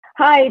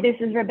Hi, this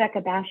is Rebecca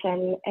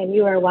Bassham, and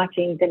you are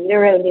watching the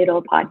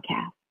NeuroNoodle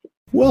podcast.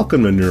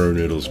 Welcome to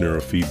NeuroNoodle's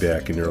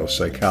Neurofeedback and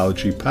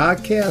Neuropsychology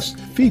podcast,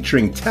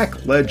 featuring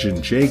tech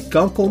legend Jake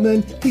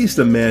Gunkelman. He's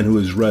the man who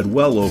has read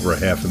well over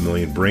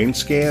 500,000 brain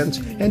scans,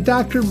 and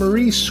Dr.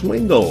 Marie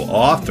Swingle,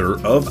 author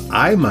of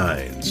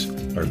iMinds.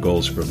 Our goal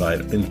is to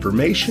provide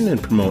information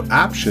and promote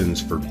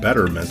options for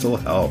better mental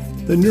health.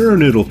 The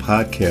NeuroNoodle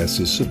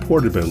podcast is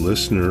supported by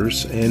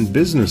listeners and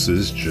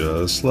businesses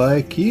just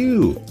like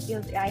you.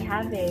 I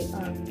have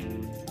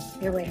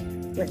here, wait.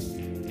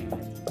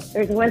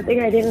 There's one thing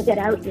I didn't get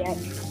out yet.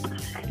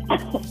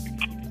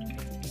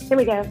 Here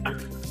we go.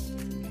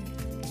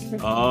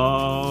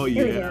 Oh,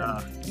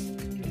 yeah.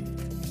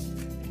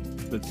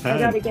 The 10. I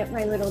got to get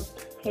my little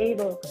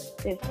table.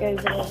 This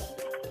goes in.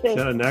 Is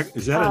that a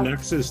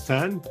Nexus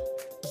 10?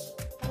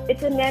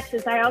 It's a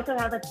Nexus. I also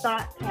have a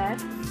thought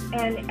test.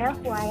 And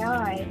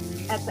FYI,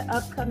 at the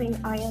upcoming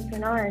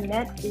ISNR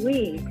next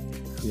week,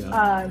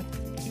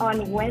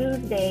 on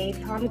Wednesday,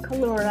 Tom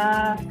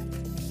Kalura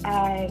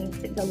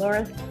and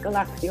Dolores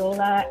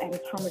Galaxiola and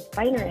Thomas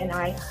Feiner and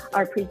I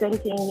are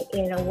presenting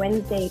in a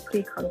Wednesday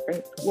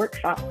pre-conference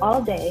workshop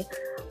all day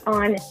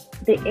on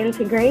the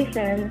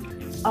integration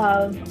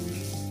of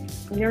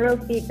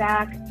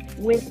neurofeedback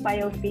with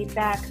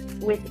biofeedback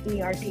with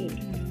ERP.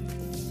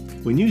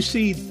 When you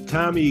see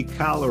Tommy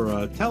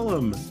Cholera, tell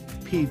him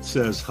Pete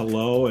says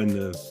hello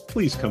and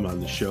please come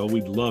on the show.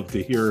 We'd love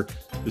to hear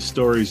the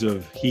stories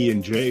of he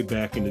and Jay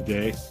back in the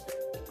day.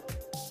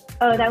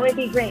 Oh, that would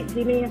be great.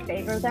 Do me a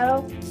favor,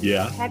 though.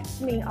 Yeah.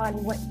 Text me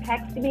on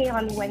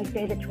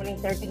Wednesday the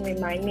 23rd and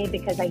remind me,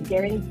 because I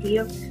guarantee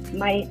you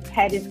my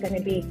head is going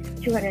to be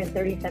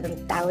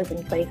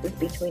 237,000 places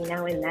between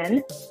now and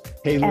then.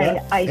 Hey,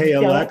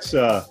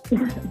 Alexa,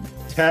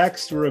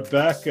 text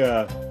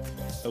Rebecca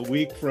a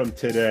week from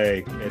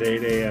today at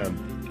 8 a.m.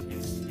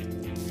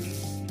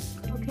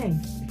 Okay,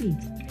 Pete.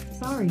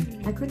 Sorry,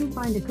 I couldn't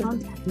find a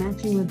contact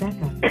matching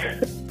Rebecca.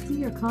 See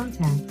your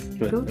contacts.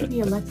 Go to the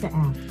Alexa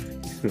app.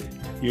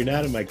 You're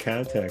not in my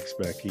contacts,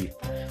 Becky.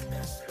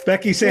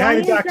 Becky, say hi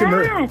to Dr.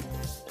 Murray.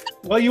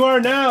 Well, you are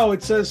now.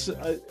 It says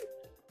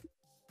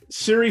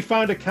Siri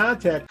found a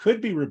contact. Could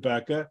be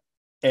Rebecca.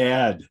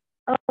 Add.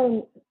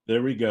 Oh,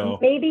 there we go.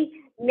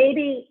 Maybe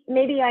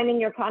I'm in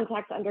your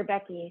contacts under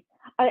Becky.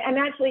 I'm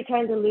actually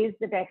trying to lose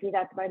the Becky.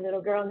 That's my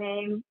little girl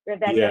name.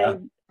 Rebecca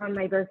is on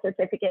my birth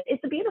certificate.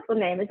 It's a beautiful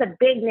name. It's a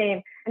big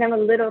name, and I'm a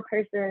little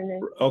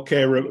person.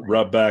 Okay,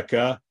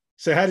 Rebecca.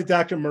 Say hi to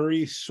Dr.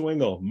 Marie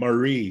Swingle.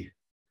 Marie.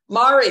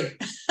 Hi,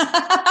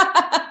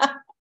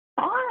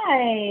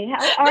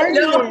 how are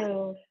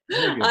you?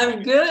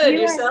 I'm good.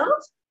 Yourself?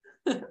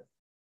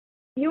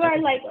 You are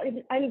like,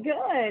 I'm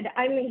good.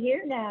 I'm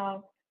here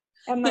now.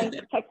 And my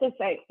Texas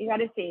site, you got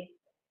to see.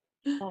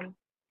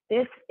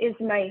 This is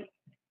my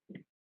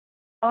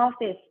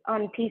office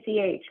on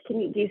PCH.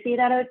 Do you see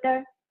that out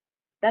there?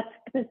 That's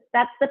the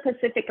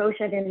Pacific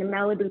Ocean in the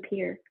Malibu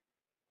Pier.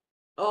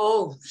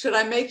 Oh, should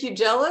I make you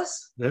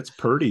jealous? That's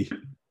pretty.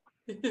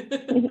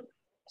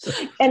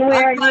 And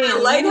where are you?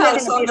 A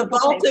lighthouse on the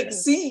Baltic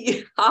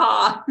Sea.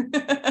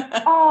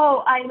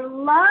 Oh, I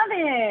love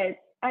it.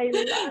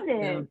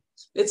 Yeah.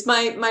 It's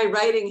my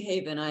writing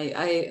haven.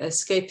 I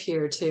escape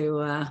here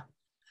to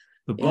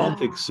the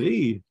Baltic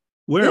Sea.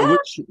 Where? Yeah.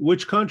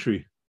 Which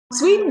country?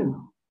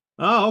 Sweden.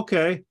 Oh,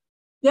 okay.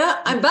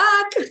 Yeah, I'm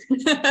back.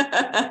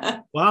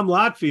 Well, I'm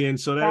Latvian,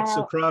 so that's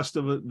across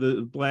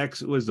the Black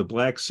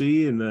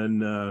Sea, and then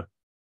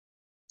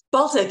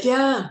Baltic.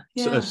 Yeah.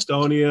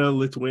 Estonia,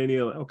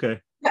 Lithuania. Okay.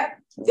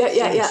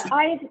 Yeah.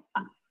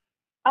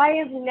 I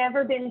have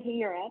never been to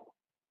Europe,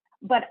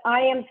 but I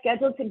am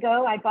scheduled to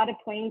go. I bought a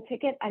plane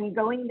ticket. I'm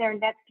going there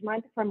next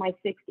month for my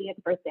 60th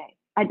birthday.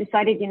 I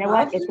decided, you know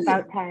what? It's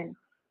about time.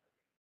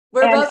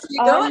 Whereabouts are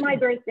you going?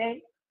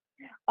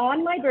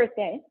 On my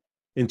birthday.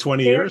 In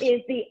 20 years? There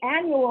is the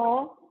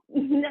annual,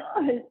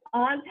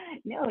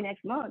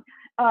 next month.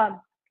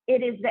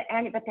 It is the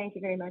annual, but thank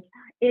you very much.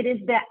 It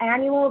is the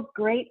annual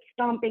Great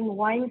Stomping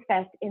Wine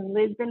Fest in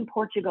Lisbon,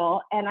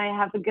 Portugal. And I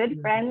have a good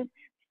friend,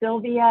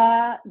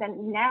 Sylvia,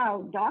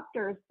 now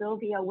Dr.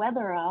 Sylvia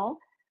Wetherell,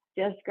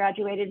 just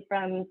graduated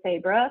from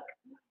Saybrook.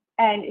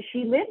 And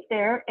she lives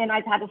there, and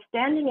I've had a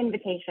standing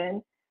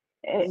invitation.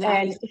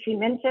 Nice. And she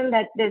mentioned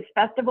that this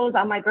festival is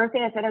on my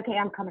birthday. I said, okay,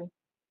 I'm coming.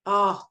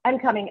 Oh, I'm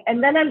coming.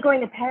 And then I'm going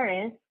to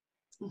Paris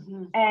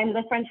and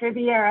the French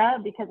Riviera,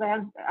 because I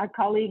have a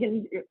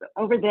colleague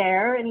over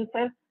there. And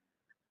so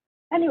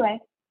anyway,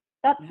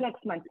 that's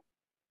next month.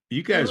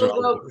 You guys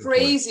will go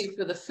crazy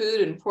for the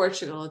food in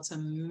Portugal. It's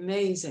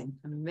amazing.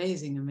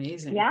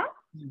 Yeah?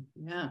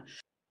 Yeah.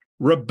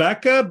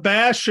 Rebecca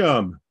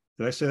Bassham.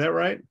 Did I say that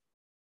right?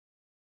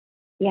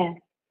 Yes.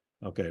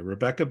 Okay.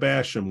 Rebecca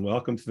Bassham,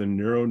 welcome to the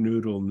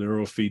NeuroNoodle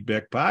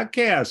Neurofeedback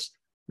podcast.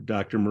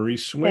 Dr. Marie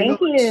Swingle.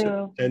 Thank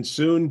you. And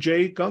soon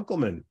Jay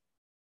Gunkelman.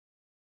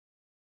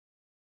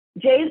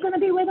 Jay's going to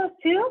be with us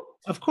too?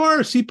 Of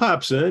course, he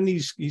pops in.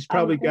 He's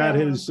probably got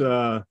his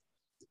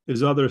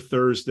other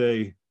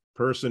Thursday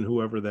person,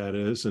 whoever that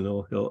is, and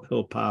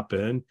he'll pop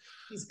in.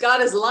 He's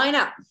got his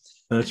lineup.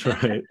 That's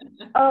right.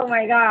 Oh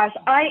my gosh,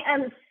 I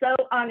am so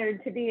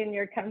honored to be in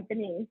your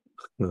company.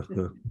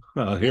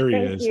 Oh, here he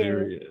Thank is.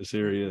 Here you. he is.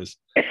 Here he is.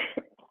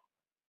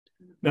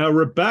 Now,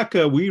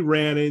 Rebecca, we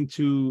ran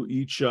into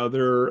each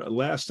other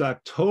last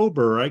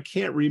October. I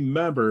can't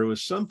remember. It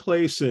was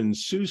someplace in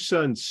Sioux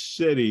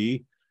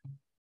City.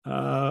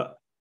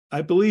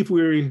 I believe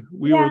we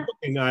were Yeah,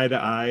 looking eye to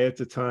eye at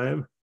the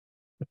time.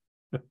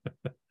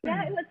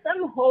 yeah, it was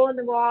some hole in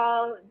the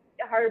wall,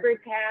 harbor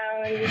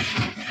town,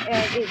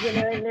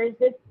 and there's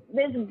this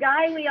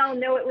guy we all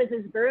know it was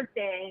his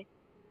birthday.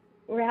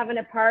 We're having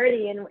a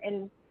party,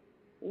 and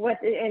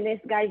this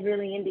guy's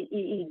really into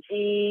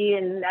EEG,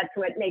 and that's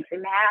what makes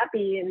him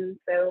happy, and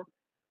so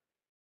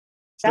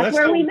So that's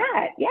where we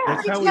met. Yeah.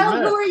 That's how we Tell,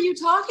 met. who are you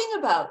talking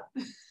about?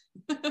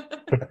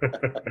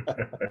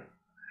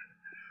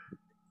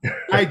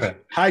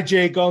 Hi,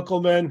 Jay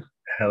Gunkelman.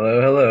 Hello,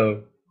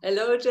 hello.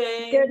 Hello,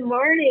 Jane. Good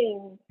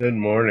morning. Good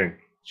morning.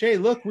 Jay,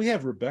 look, we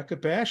have Rebecca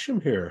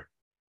Bassham here.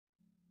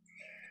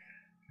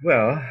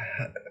 Well,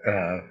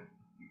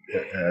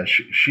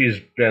 she's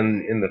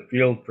been in the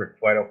field for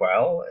quite a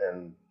while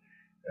and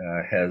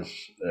has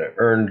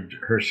earned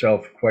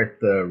herself quite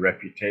the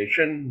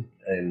reputation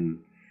in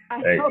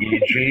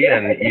EEG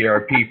and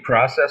ERP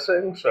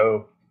processing.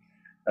 So,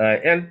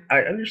 and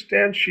I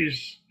understand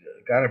she's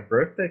got a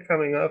birthday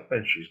coming up,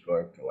 and she's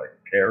going to like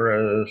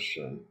Paris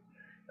and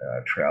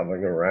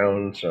traveling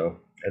around. So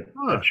it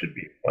should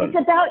be fun. It's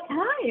about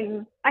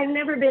time. I've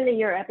never been to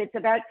Europe. It's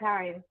about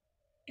time.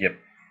 Yep.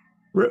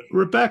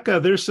 Rebecca,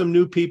 there's some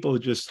new people who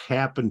just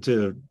happen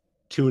to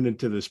tune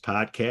into this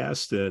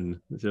podcast, and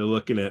they're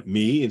looking at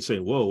me and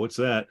saying, whoa, what's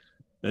that?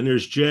 And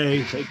there's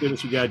Jay. Thank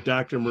goodness we got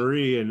Dr.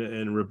 Marie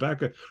and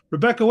Rebecca.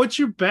 Rebecca, what's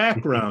your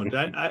background?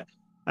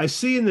 I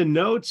see in the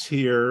notes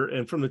here,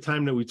 and from the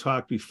time that we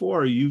talked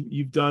before,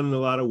 you've done a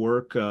lot of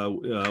work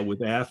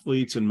with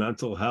athletes and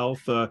mental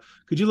health.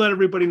 Could you let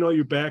everybody know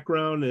your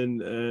background,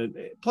 and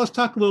plus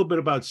talk a little bit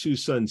about Sioux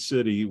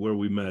City, where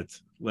we met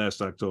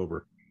last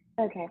October?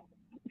 Okay.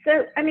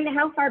 So, I mean,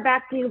 how far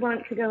back do you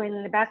want to go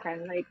in the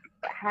background? Like,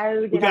 how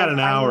did we got I an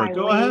find hour. my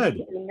Go way ahead.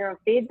 to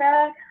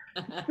neurofeedback?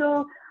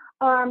 So,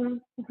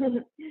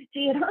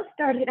 gee, it all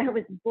started. I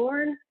was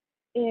born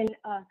in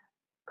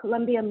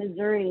Columbia,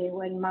 Missouri,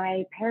 when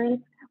my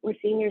parents were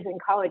seniors in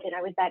college, and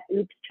I was that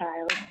oops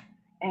child,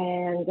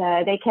 and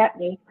they kept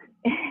me.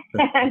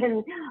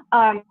 And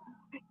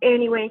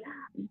anyway,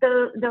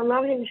 the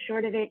long and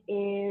short of it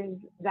is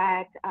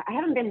that I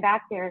haven't been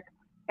back there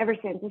ever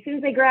since. As soon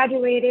as I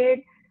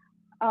graduated,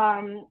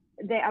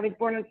 I was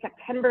born in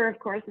September, of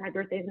course, my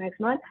birthday is next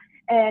month.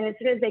 And as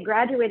soon as they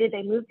graduated,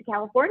 they moved to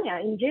California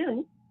in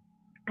June.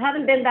 I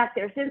haven't been back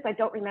there since. I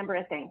don't remember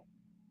a thing.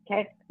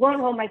 Okay, won't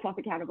hold myself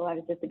accountable. I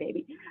was just a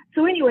baby.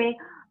 So anyway,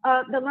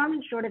 the long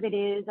and short of it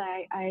is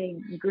I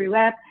grew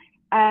up,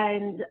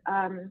 and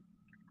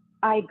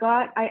I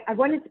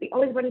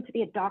always wanted to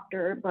be a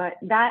doctor, but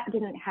that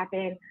didn't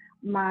happen.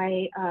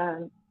 My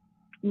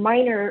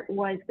minor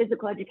was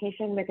physical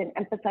education with an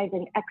emphasis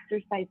in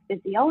exercise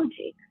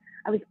physiology.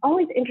 I was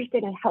always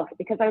interested in health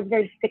because I was a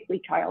very sickly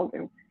child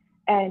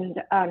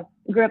and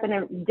grew up in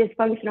a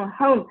dysfunctional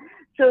home.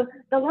 So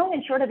the long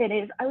and short of it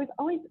is I was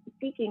always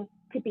seeking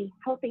to be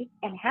healthy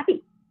and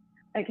happy,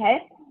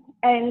 okay?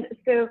 And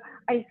so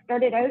I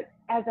started out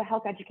as a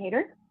health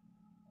educator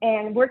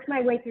and worked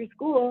my way through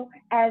school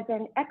as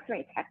an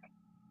X-ray tech.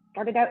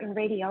 Started out in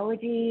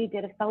radiology,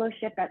 did a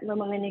fellowship at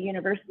Loma Linda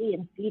University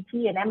in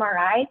CT and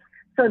MRI.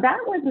 So that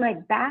was my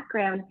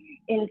background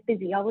in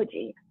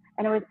physiology.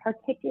 And I was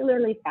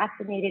particularly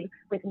fascinated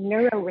with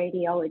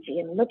neuroradiology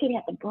and looking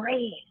at the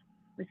brain.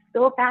 It was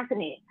so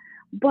fascinating.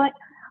 But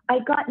I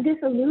got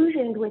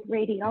disillusioned with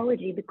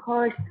radiology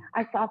because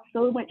I saw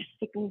so much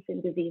sickness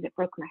and disease. It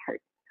broke my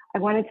heart. I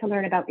wanted to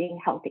learn about being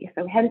healthy.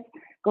 So hence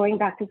going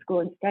back to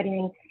school and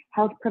studying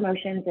health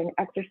promotions and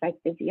exercise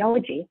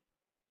physiology.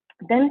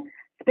 Then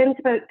spent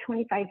about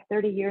 25,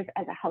 30 years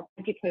as a health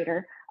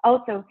educator.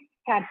 Also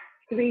had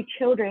 3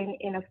 children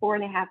in a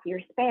 4.5-year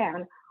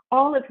span,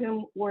 all of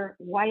whom were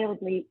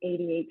wildly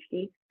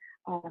ADHD.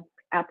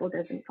 Apple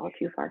doesn't fall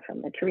too far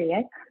from the tree,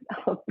 eh?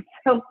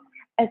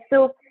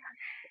 So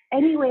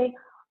anyway,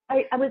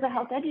 I was a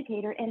health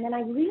educator, and then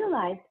I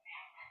realized,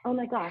 oh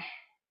my gosh,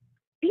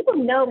 people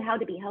know how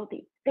to be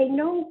healthy. They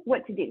know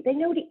what to do. They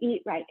know to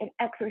eat right and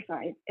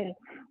exercise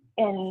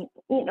and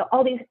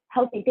all these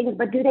healthy things,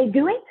 but do they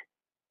do it?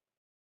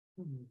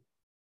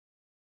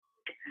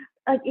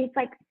 It's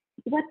like,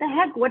 what the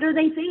heck? What are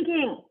they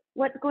thinking?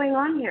 What's going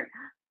on here?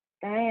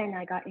 Then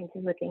I got into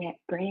looking at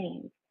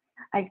brains.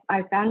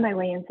 I found my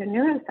way into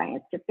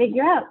neuroscience to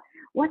figure out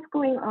what's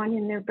going on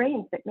in their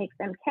brains that makes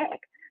them tick.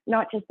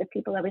 Not just the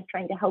people I was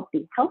trying to help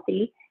be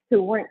healthy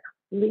who weren't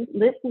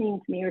listening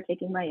to me or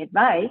taking my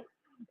advice,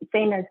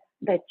 same as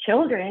the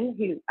children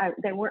who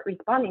they weren't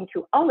responding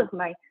to all of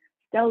my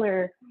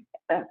stellar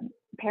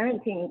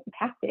parenting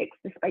tactics,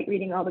 despite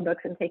reading all the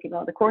books and taking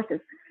all the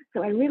courses.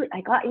 So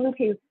I got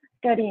into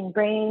studying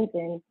brains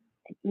and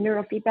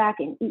neurofeedback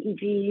and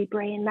EEG,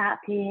 brain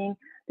mapping.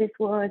 This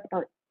was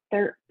about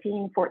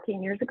 13,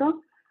 14 years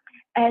ago.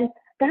 And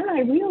then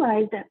I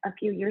realized a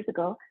few years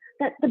ago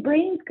that the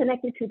brain's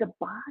connected to the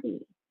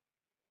body.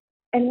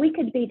 And we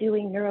could be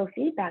doing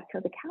neurofeedback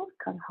till the cows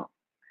come home.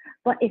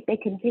 But if they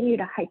continue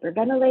to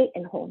hyperventilate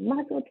and hold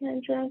muscle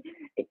tension,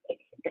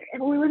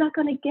 we're not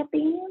going to get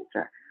the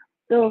answer.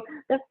 So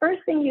the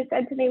first thing you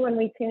said to me when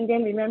we tuned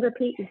in, remember,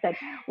 Pete, you said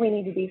we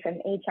need to do some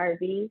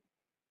HRV.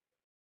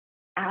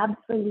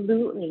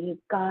 Absolutely,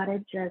 you've got to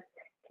just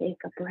take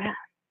a breath.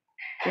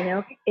 You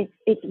know,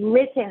 it's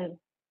written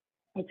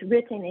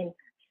in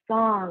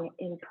song,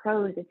 in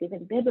prose, it's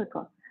even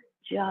biblical.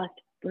 Just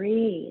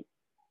breathe.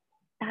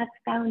 That's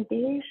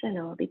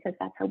foundational, because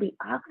that's how we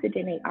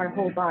oxygenate our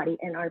whole body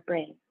and our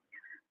brain.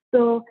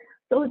 So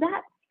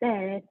that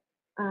said,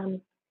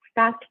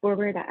 fast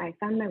forward, I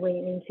found my way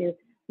into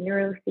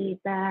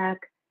neurofeedback,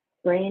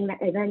 brain,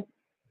 and then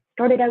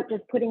started out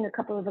just putting a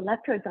couple of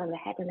electrodes on the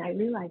head, and I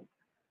realized,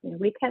 you know,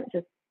 we can't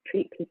just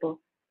treat people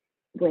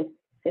with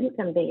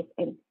symptom-based,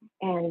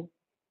 and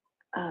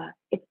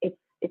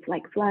it's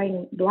like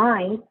flying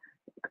blind,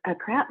 a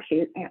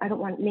crapshoot. I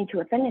don't mean to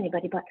offend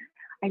anybody, but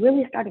I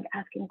really started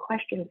asking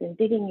questions and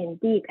digging in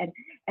deep,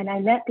 and I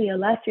met the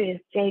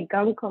illustrious Jay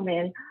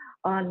Gunkelman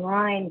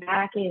online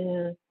back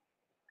in,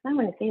 I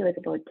want to say it was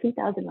about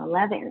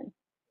 2011.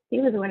 He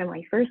was one of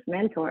my first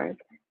mentors.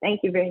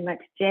 Thank you very much,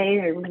 Jay.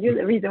 You're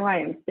the reason why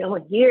I'm still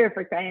here,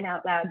 for crying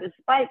out loud,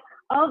 despite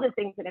all the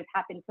things that have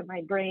happened to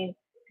my brain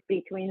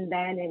between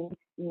then and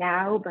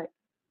now, but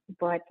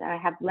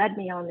have led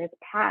me on this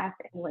path,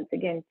 and once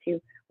again to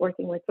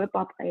working with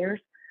football players.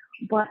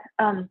 But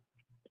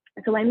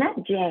so I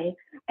met Jay,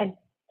 and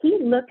he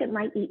looked at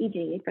my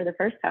EEG for the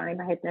first time.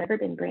 I had never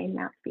been brain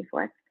mapped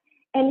before,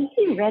 and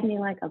he read me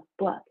like a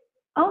book.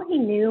 All he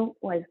knew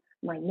was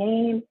my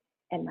name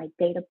and my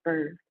date of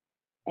birth,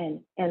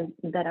 and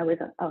that I was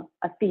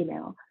a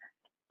female,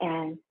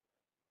 and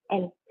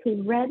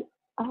he read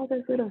all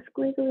those little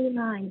squiggly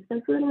lines,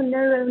 those little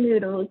neuro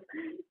noodles.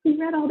 He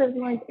read all those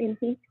lines, and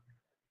he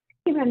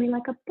read me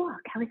like a book.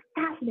 I was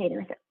fascinated.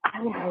 I said,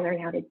 I want to learn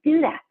how to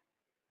do that.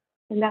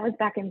 And that was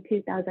back in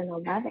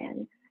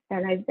 2011.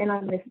 And I've been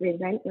on this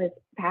relentless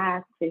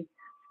path to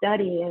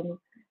study and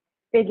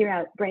figure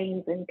out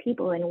brains and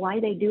people and why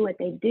they do what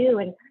they do.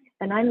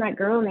 And I'm that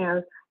girl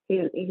now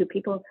who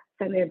people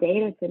send their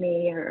data to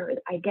me, or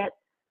I get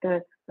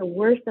the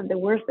worst of the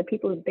worst, the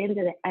people who've been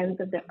to the ends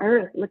of the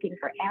earth looking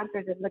for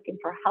answers and looking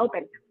for help,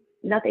 and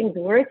nothing's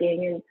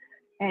working.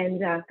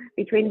 And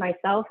between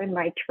myself and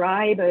my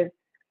tribe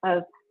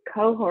of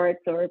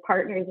cohorts or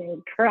partners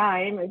in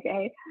crime,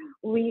 okay,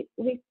 we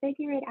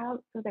figure it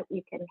out so that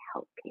we can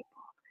help people,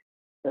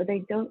 so they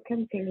don't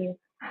continue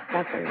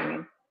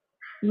suffering.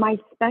 My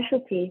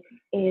specialty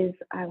is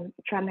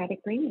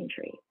traumatic brain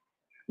injury,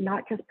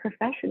 not just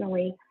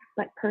professionally,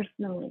 but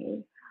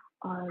personally,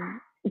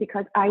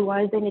 because I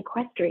was an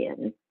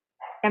equestrian,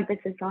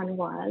 emphasis on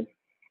was,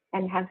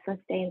 and have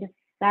sustained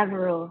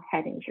several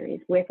head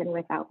injuries with and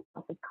without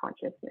loss of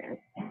consciousness.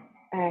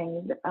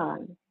 And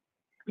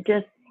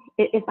just,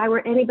 if I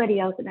were anybody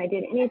else and I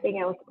did anything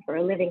else for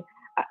a living,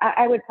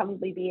 I would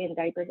probably be in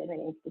diapers in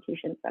an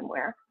institution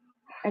somewhere.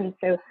 And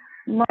so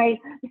my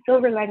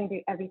silver lining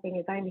to everything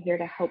is I'm here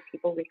to help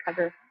people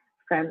recover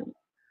from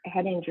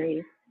head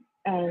injuries.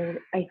 And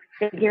I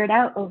figured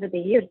out over the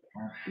years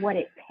what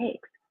it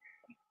takes.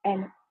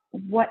 And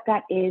what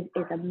that is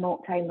a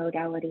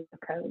multimodality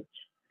approach.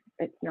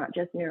 It's not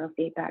just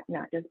neurofeedback,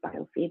 not just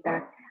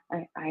biofeedback.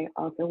 I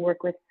also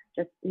work with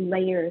just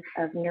layers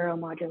of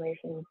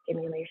neuromodulation,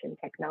 stimulation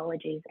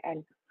technologies,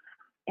 and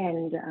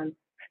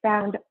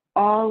found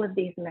all of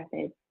these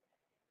methods.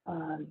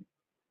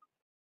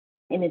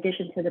 In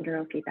addition to the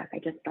neurofeedback, I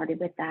just started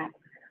with that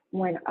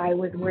when I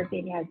was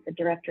working as the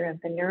director of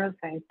the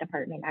neuroscience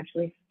department.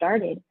 Actually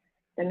started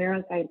the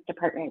neuroscience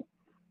department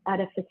at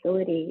a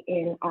facility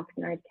in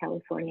Oxnard,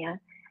 California,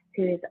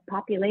 whose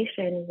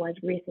population was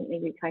recently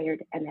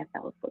retired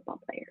NFL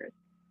football players.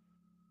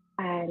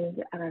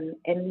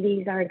 And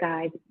these are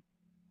guys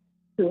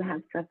who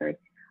have suffered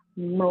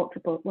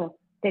multiple, well,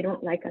 they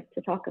don't like us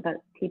to talk about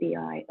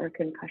TBI or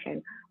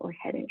concussion or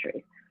head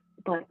injuries,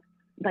 but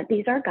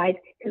these are guys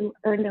who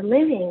earned a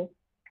living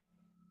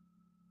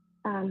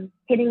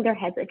hitting their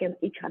heads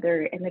against each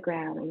other in the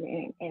ground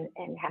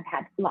and have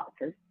had lots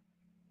of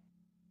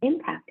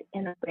impact,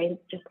 and our brains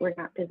just were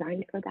not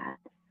designed for that.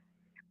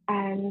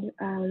 And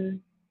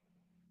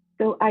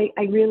so I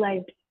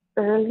realized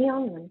early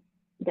on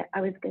that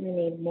I was going to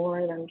need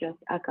more than just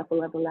a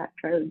couple of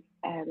electrodes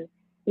and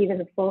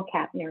even full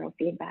cap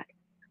neurofeedback.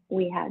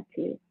 We had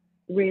to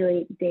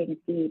really dig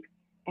deep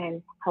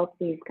and help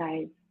these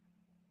guys,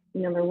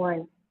 number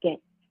one,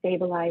 get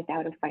stabilized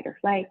out of fight or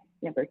flight.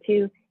 Number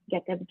two,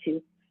 get them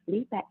to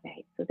sleep at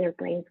night so their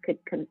brains could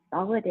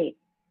consolidate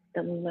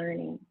the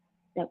learning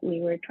that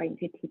we were trying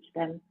to teach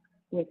them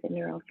with the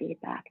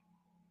neurofeedback.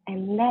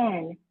 And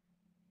then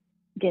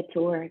get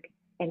to work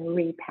and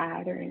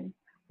repattern,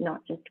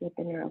 not just with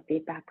the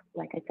neurofeedback,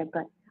 like I said,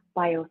 but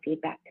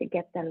biofeedback to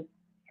get them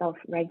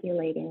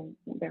self-regulating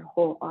their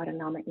whole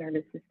autonomic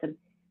nervous system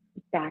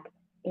back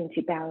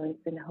into balance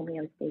and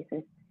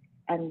homeostasis.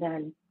 And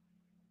then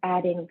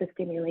adding the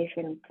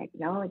stimulation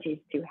technologies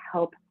to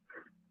help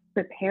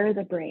prepare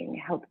the brain,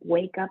 help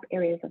wake up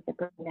areas of the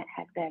brain that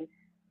had been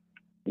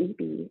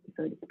sleepy,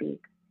 so to speak,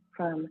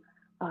 from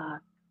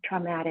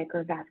traumatic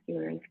or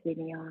vascular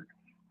ischemia,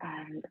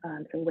 and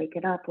so wake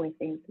it up with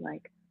things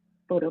like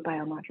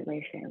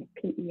photobiomodulation,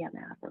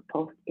 PEMF, or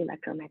pulse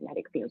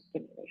electromagnetic field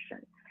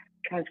stimulation,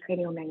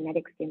 transcranial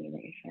magnetic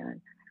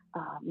stimulation,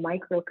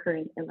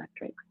 microcurrent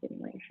electric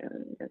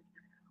stimulation, just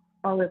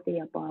all of the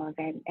above.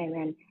 And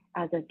then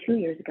as of 2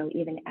 years ago,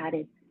 even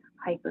added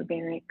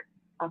hyperbaric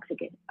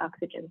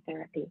oxygen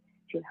therapy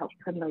to help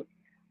promote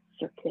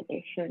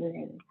circulation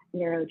and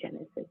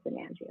neurogenesis and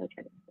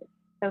angiogenesis.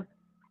 So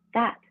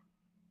that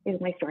is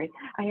my story.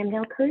 I am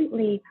now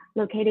currently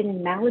located in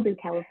Malibu,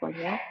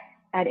 California,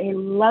 at a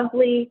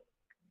lovely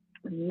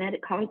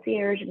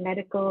concierge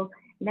medical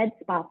med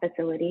spa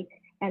facility,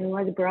 and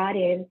was brought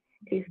in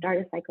to start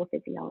a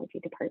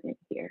psychophysiology department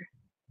here.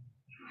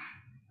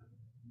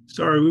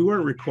 Sorry, we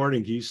weren't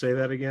recording. Can you say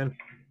that again?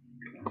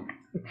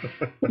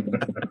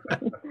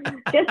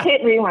 Just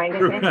hit rewind.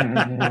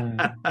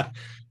 Okay?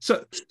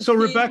 So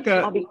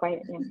Rebecca, I'll be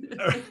quiet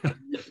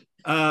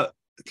now.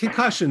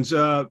 Concussions.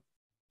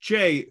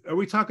 Jay, are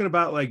we talking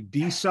about like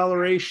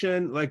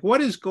deceleration? Like,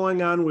 what is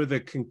going on with a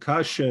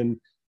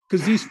concussion?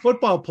 Because these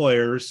football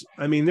players,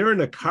 I mean, they're in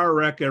a car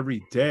wreck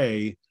every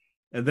day,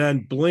 and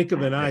then blink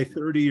of an eye,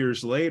 30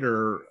 years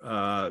later,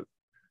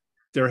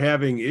 they're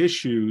having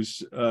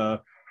issues.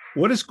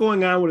 What is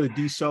going on with a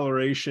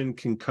deceleration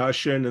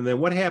concussion? And then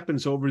what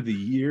happens over the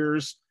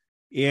years?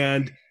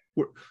 And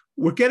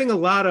we're getting a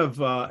lot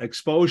of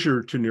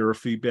exposure to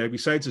neurofeedback.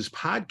 Besides this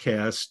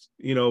podcast,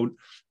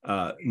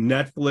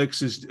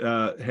 Netflix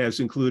has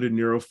included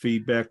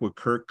neurofeedback with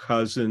Kirk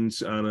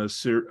Cousins on a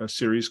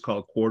series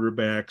called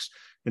Quarterbacks.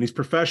 And these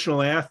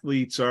professional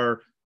athletes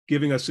are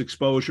giving us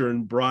exposure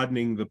and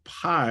broadening the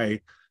pie.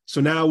 So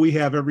now we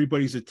have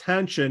everybody's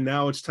attention.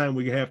 Now it's time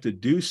we have to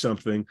do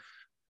something.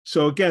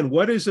 So again,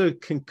 what is a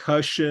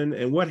concussion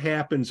and what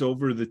happens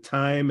over the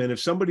time? And if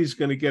somebody's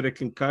going to get a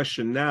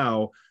concussion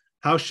now,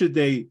 how should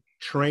they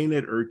train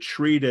it or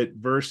treat it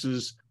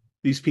versus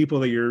these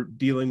people that you're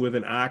dealing with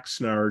in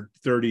Oxnard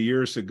 30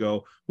 years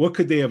ago? What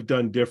could they have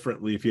done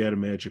differently if you had a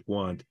magic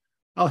wand?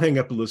 I'll hang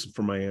up and listen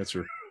for my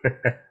answer.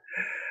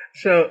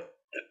 So,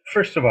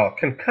 first of all,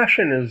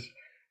 concussion is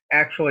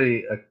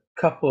actually a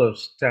couple of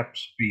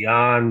steps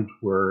beyond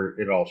where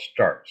it all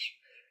starts.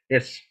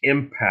 It's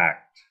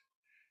impact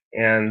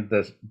and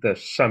the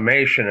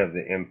summation of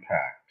the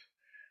impact.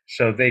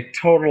 So they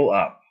total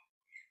up.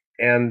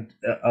 And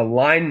a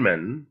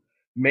lineman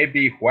may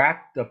be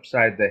whacked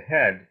upside the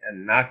head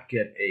and not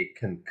get a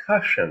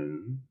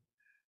concussion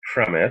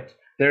from it.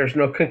 There's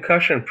no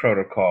concussion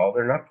protocol.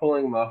 They're not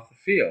pulling him off the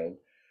field.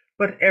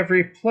 But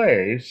every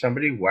play,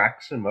 somebody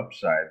whacks him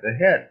upside the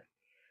head.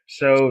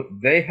 So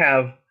they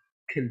have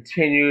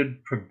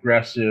continued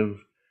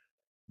progressive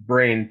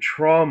brain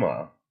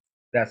trauma.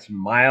 That's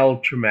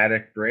mild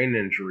traumatic brain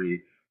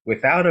injury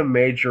without a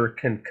major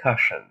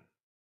concussion.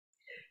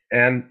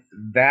 And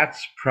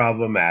that's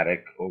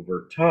problematic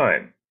over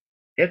time.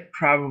 It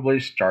probably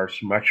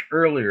starts much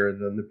earlier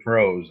than the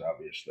pros,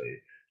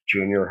 obviously.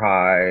 Junior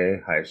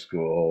high, high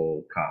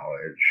school,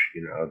 college,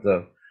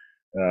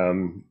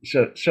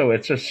 so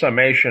it's a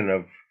summation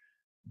of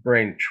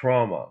brain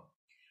trauma,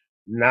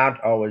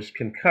 not always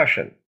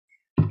concussion.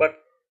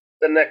 But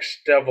the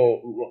next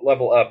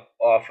level up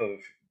off of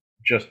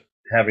just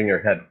having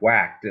your head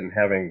whacked and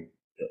having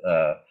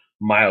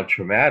mild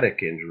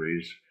traumatic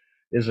injuries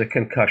is a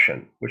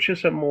concussion, which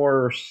is a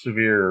more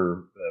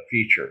severe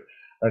feature.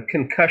 A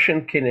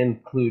concussion can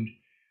include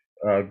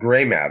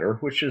gray matter,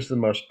 which is the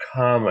most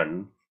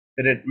common,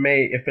 but it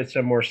may, if it's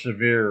a more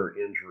severe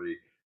injury,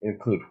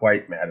 include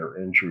white matter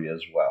injury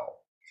as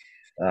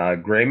well.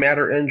 Gray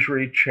matter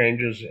injury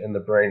changes in the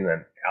brain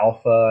in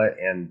alpha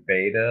and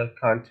beta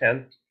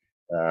content,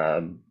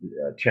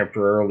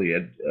 temporarily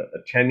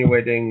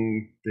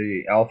attenuating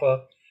the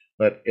alpha,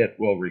 but it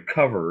will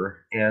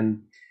recover.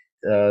 And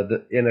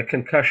in a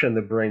concussion,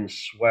 the brain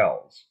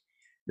swells.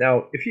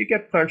 Now, if you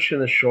get punched in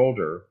the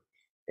shoulder,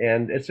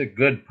 and it's a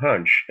good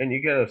punch, and you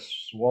get a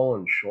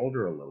swollen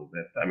shoulder a little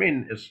bit, I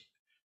mean, it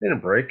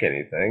didn't break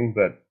anything,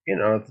 but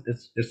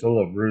it's a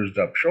little bruised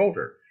up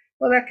shoulder.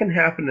 Well, that can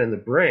happen in the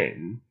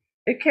brain.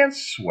 It can't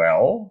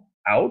swell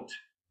out;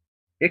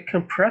 it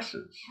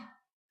compresses.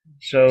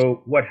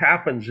 So what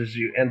happens is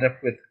you end up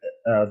with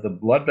the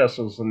blood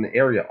vessels in the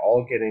area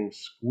all getting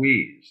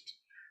squeezed.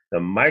 The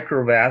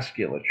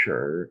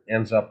microvasculature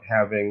ends up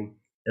having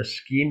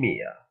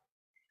ischemia.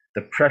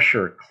 The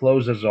pressure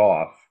closes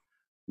off,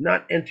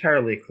 not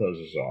entirely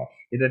closes off.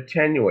 It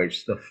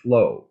attenuates the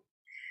flow.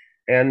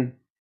 And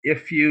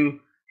if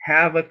you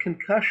have a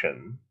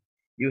concussion,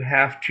 you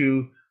have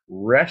to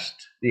rest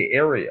the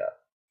area.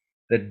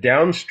 The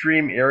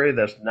downstream area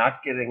that's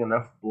not getting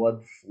enough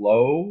blood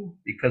flow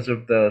because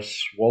of the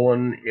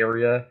swollen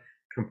area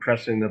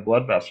compressing the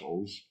blood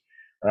vessels,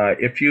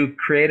 if you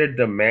create a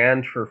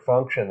demand for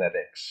function that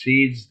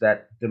exceeds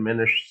that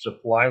diminished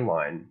supply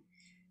line,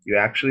 you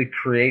actually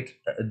create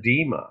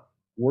edema,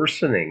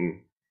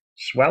 worsening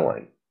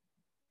swelling.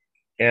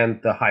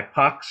 And the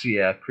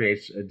hypoxia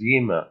creates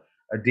edema.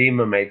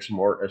 Edema makes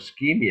more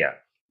ischemia.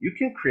 You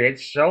can create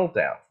cell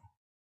death.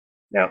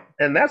 Now,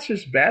 and that's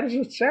as bad as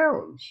it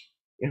sounds.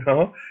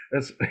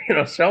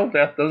 Cell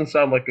death doesn't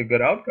sound like a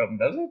good outcome,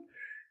 does it?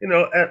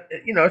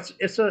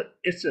 It's a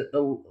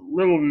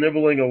little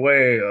nibbling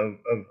away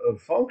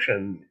of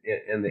function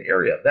in the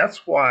area.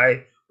 That's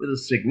why with a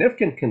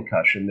significant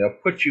concussion, they'll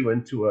put you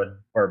into a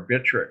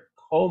barbiturate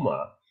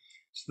coma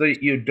so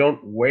that you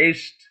don't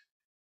waste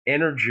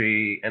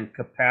energy and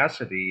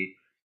capacity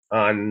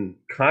on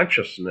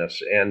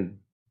consciousness and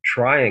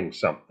trying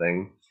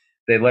something.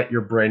 They let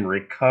your brain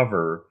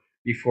recover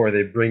before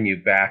they bring you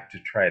back to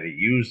try to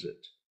use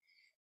it.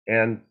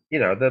 And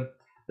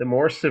the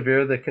more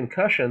severe the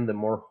concussion, the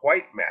more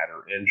white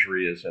matter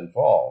injury is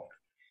involved.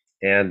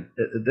 And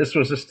this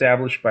was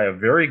established by a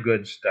very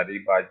good study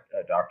by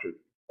Dr.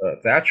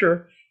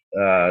 Thatcher,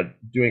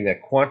 doing a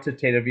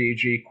quantitative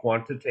EEG,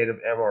 quantitative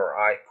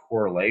MRI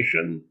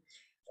correlation.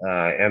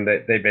 And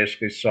they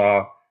basically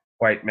saw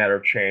white matter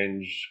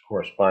change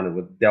corresponded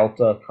with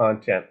delta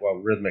content, while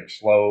rhythmic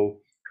slow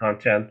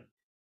content.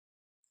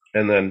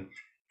 And then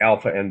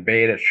alpha and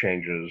beta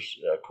changes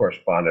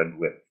corresponded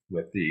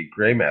with the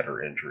gray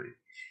matter injury.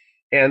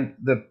 And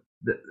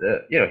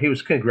he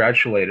was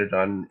congratulated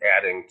on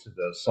adding to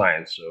the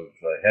science of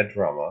head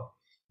trauma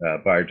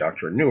by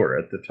Dr. Newer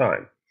at the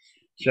time.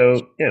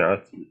 So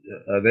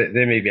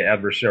they may be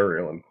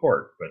adversarial in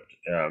court, but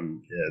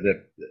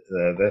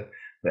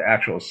the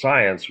actual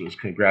science was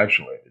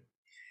congratulated.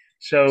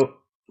 So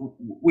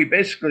we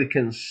basically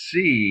can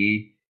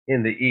see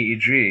in the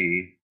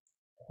EEG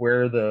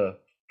where the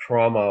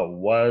trauma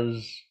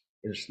was.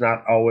 It's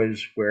not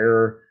always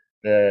where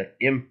the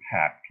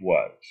impact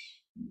was.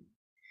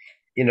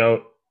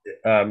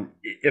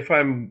 If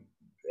I'm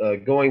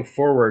going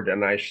forward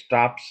and I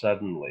stop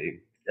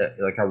suddenly,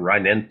 like I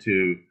run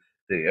into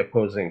the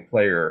opposing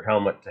player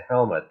helmet to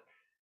helmet,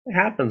 it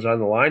happens on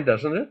the line,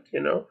 doesn't it?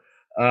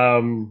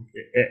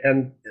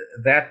 And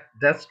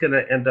that's going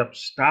to end up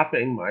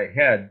stopping my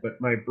head, but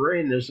my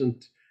brain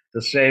isn't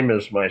the same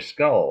as my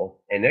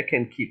skull, and it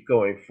can keep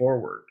going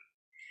forward.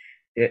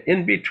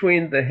 In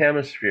between the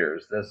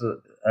hemispheres, there's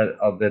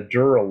the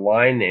dura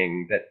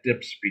lining that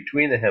dips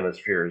between the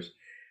hemispheres.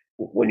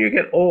 When you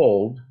get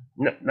old,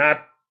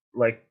 not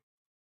like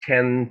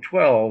 10,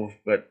 12,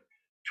 but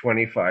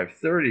 25,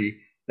 30,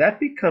 that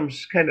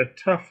becomes kind of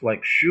tough,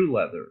 like shoe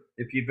leather.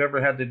 If you've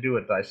ever had to do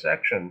a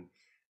dissection,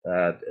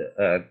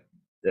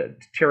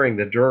 tearing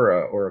the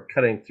dura or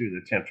cutting through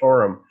the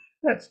tentorium,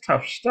 that's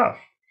tough stuff.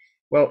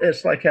 Well,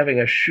 it's like having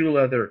a shoe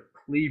leather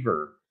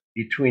cleaver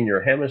between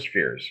your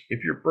hemispheres.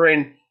 If your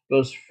brain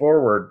goes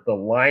forward, the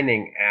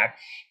lining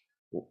acts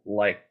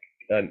like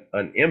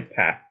an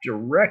impact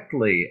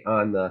directly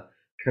on the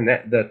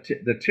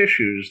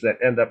tissues that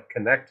end up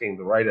connecting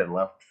the right and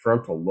left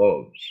frontal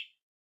lobes.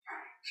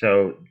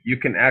 So you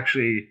can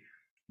actually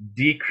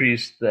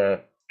decrease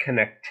the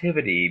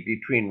connectivity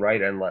between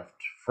right and left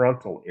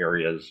frontal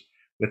areas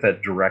with a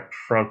direct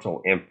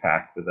frontal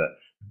impact, with a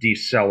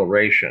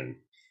deceleration,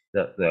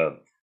 the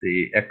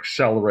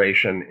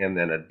acceleration and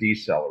then a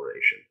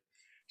deceleration.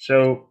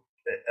 So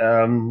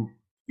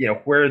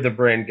where the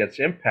brain gets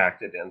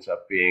impacted ends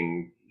up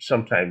being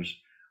sometimes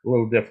a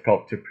little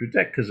difficult to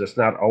predict, because it's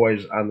not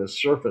always on the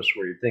surface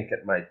where you think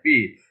it might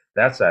be.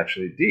 That's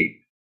actually deep.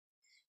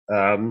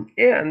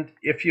 And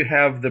if you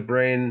have the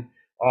brain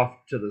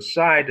off to the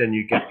side and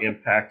you get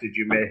impacted,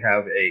 you may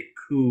have a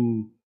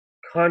coup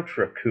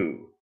contra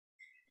coup,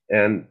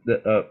 and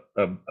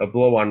a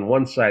blow on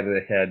one side of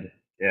the head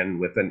and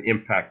with an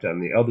impact on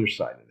the other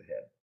side of the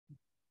head.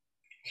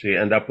 So you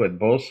end up with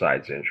both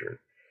sides injured.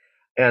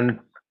 And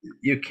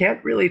you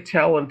can't really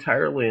tell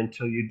entirely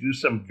until you do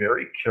some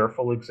very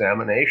careful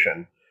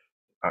examination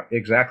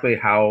exactly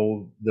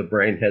how the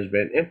brain has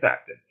been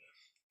impacted.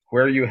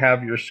 Where you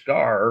have your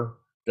scar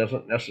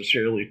doesn't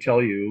necessarily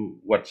tell you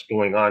what's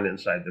going on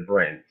inside the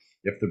brain.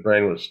 If the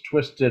brain was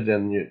twisted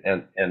and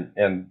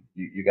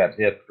you got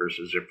hit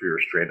versus if you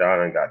were straight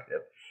on and got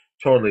hit,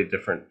 totally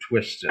different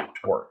twist and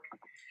torque.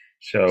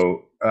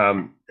 So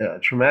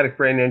traumatic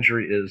brain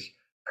injury is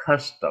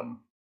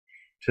custom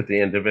to the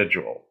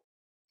individual.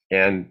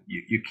 And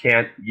you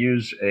can't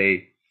use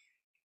a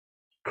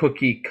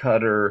cookie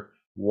cutter,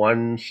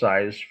 one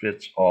size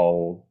fits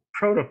all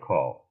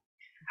protocol.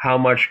 How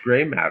much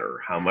gray matter?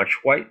 How much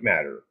white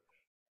matter?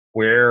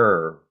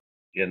 Where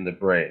in the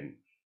brain?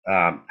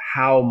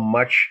 How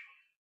much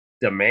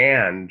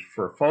demand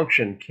for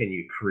function can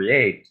you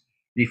create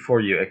before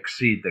you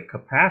exceed the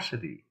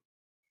capacity?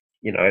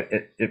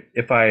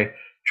 If I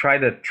try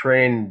to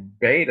train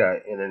beta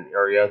in an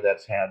area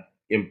that's had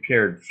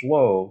impaired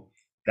flow,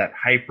 that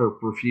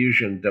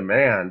hyperperfusion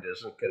demand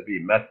isn't going to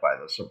be met by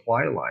the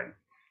supply line.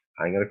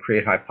 I'm going to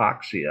create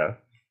hypoxia,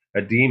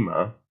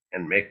 edema,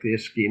 and make the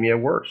ischemia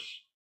worse.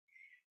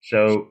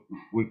 So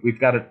we've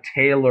got to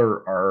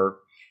tailor our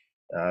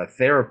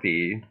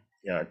therapy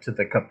to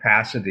the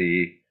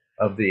capacity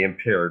of the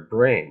impaired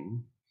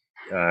brain,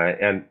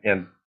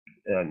 and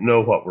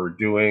know what we're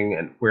doing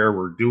and where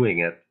we're doing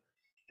it,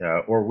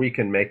 or we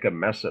can make a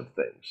mess of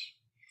things.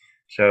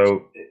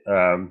 So,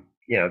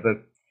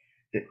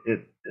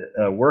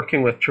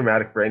 working with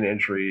traumatic brain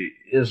injury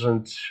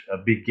isn't a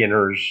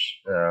beginner's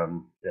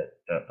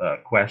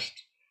quest.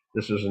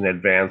 This is an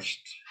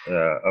advanced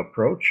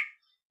approach.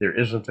 There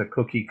isn't a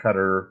cookie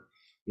cutter,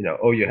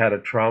 you had a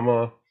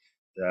trauma,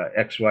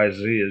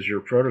 XYZ is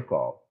your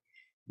protocol.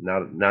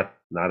 Not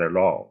at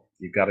all.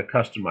 You've got to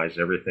customize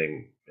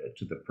everything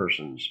to the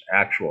person's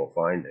actual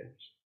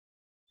findings.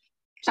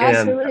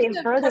 Absolutely. And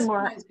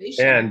furthermore,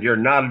 and you're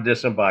not a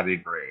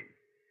disembodied brain.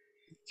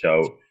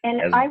 So,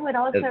 and I would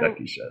also, as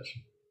Becky says,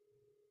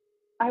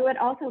 I would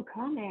also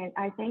comment,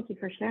 I thank you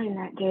for sharing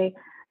that, Jay.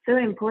 So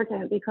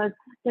important, because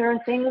there are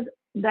things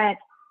that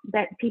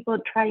people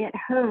try at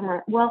home.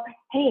 Or, well,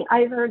 hey,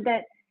 I've heard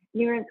that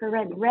near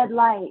infrared, red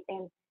light,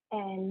 and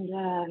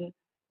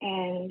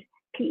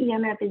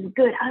PEMF is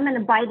good. I'm going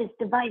to buy this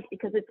device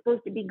because it's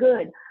supposed to be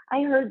good.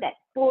 I heard that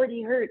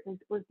 40 hertz is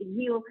supposed to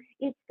heal.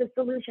 It's the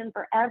solution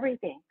for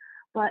everything.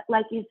 But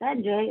like you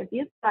said, Jay, if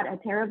you've got a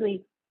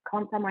terribly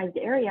compromised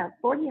area,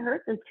 40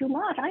 hertz is too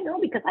much. I know,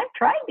 because I've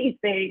tried these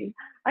things.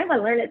 I'm a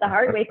learn it the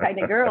hard way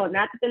kind of girl, and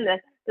that's been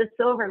the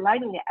silver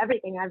lining to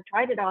everything. I've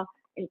tried it all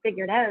and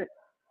figured out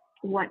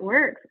what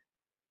works.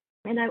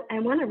 And I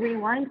want to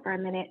rewind for a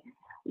minute.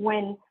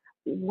 When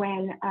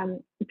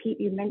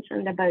Pete, you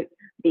mentioned about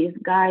these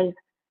guys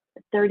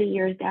 30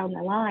 years down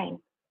the line.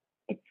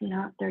 It's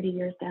not 30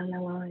 years down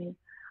the line.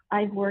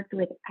 I've worked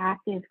with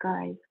active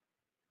guys.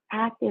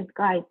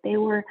 They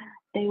were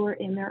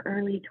in their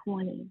early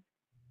 20s.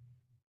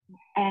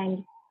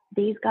 And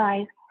these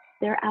guys,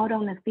 they're out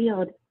on the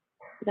field.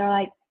 They're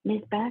like,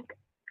 Miss Beck,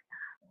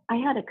 I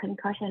had a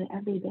concussion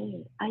every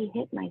day. I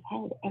hit my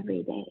head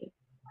every day.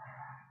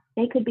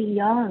 They could be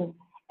young,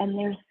 and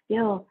they're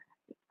still,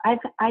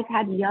 I've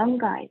had young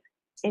guys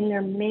in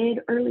their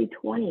early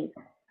 20s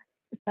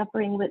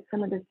suffering with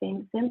some of the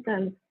same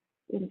symptoms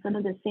and some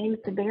of the same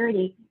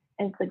severity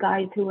as the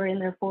guys who are in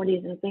their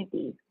 40s and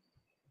 50s.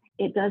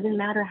 It doesn't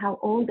matter how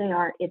old they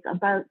are. It's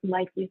about,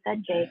 like you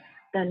said, Jay,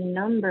 the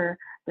number,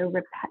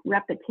 the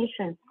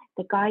repetition.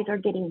 The guys are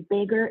getting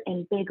bigger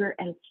and bigger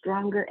and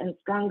stronger and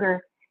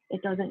stronger.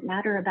 It doesn't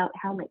matter about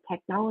helmet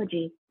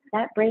technology.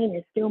 That brain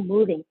is still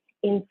moving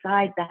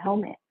inside the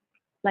helmet.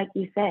 Like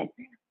you said,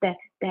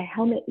 the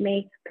helmet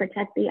may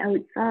protect the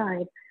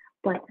outside,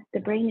 but the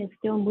brain is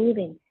still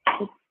moving.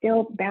 It's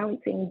still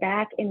bouncing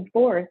back and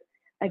forth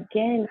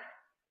against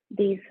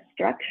these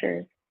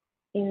structures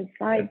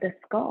inside the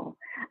skull,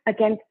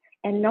 against,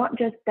 and not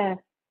just the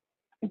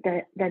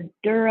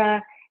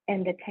dura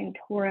and the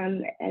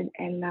tentorium and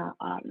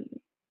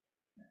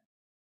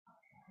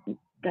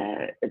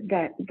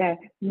the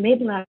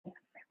midline,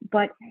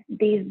 but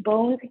these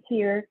bones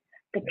here,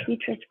 the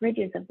petrous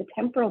ridges of the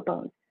temporal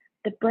bones,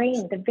 the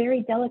brain, the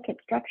very delicate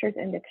structures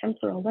in the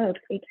temporal lobe.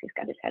 He's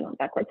got his head on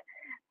backwards.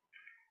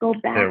 Go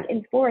back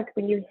and forth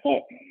when you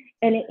hit,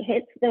 and it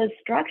hits those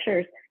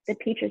structures, the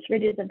petrous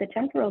ridges of the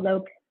temporal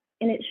lobe,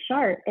 and it's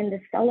sharp. And the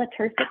sella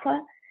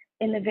turcica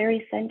in the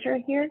very center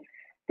here,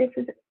 this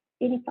is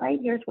inside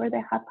here's where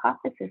the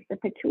hypophysis, the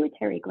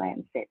pituitary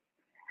gland sits.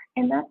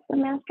 And that's the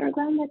master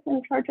gland that's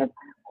in charge of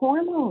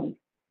hormones.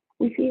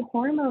 We see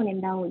hormone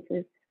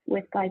imbalances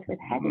with guys with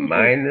head injury.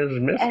 Mine is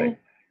missing.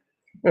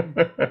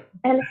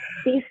 And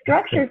these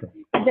structures,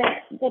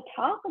 the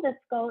top of the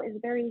skull is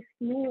very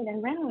smooth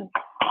and round,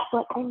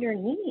 but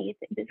underneath,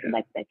 this is,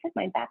 like I said,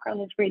 my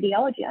background is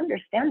radiology. I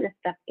understand this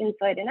stuff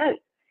inside and out.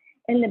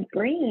 And the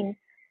brain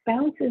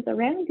bounces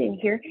around in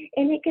here,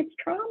 and it gets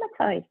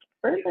traumatized.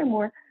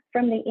 Furthermore,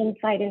 from the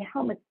inside, and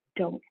helmets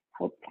don't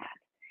help that.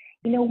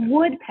 You know,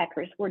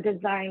 woodpeckers were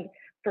designed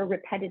for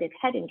repetitive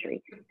head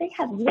injury. They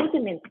have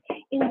ligaments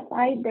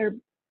inside their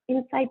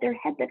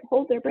head that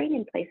hold their brain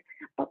in place,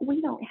 but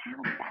we don't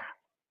have that.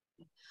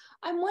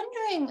 I'm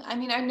wondering, I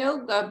mean, I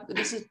know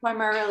this is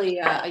primarily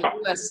a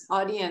US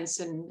audience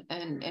in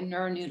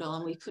Neuronoodle,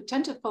 and we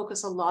tend to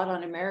focus a lot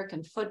on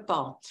American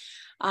football.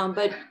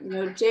 But, you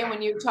know, Jay,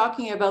 when you're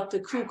talking about the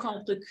coup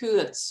contre coup,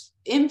 it's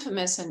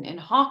infamous in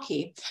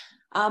hockey.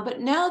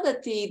 But now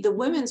that the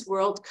Women's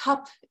World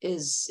Cup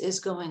is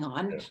going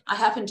on, I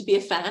happen to be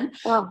a fan.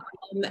 Wow.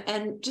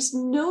 And just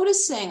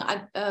noticing,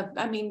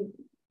 I mean,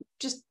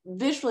 just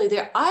visually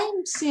there,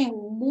 I'm seeing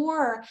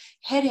more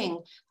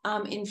heading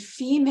in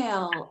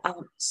female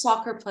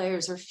soccer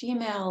players or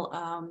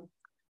female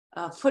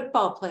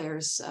football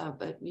players,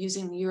 but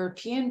using the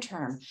European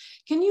term.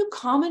 Can you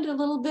comment a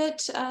little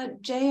bit,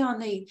 Jay, on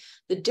the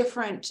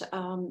different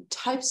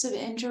types of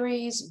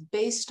injuries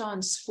based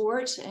on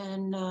sport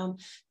and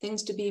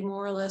things to be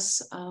more or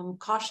less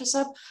cautious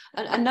of?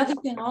 Another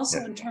thing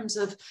also in terms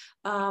of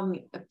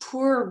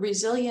poor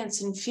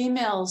resilience in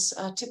females,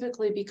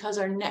 typically because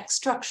our neck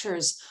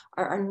structures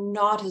are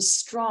not as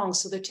strong,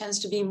 so there tends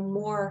to be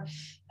more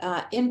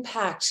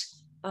impact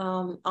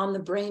on the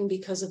brain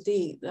because of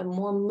the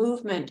more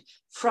movement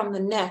from the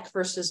neck,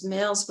 versus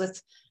males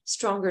with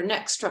stronger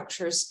neck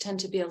structures tend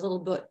to be a little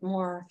bit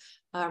more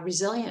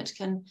resilient.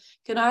 Can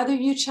either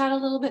of you chat a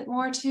little bit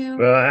more to?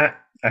 Well,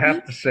 I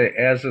have to say,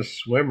 as a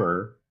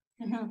swimmer,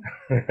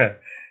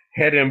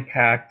 head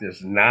impact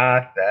is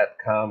not that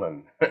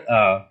common.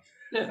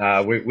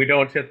 We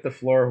don't hit the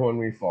floor when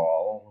we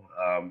fall.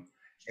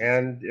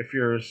 And if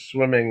you're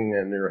swimming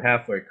and you're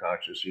halfway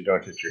conscious, you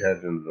don't hit your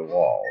head into the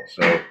wall.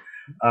 So,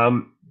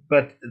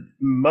 but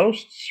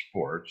most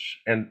sports,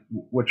 and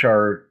which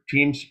are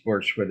team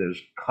sports where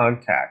there's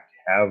contact,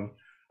 have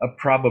a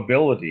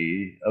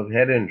probability of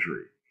head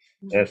injury.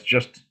 And it's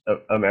just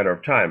a matter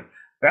of time.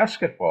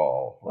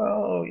 Basketball,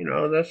 well,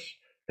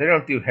 they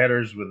don't do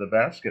headers with a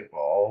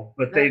basketball,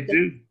 but they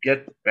do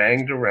get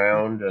banged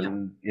around,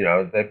 and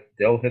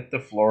they'll hit the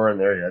floor and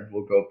their head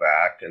will go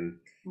back, and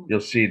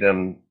you'll see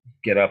them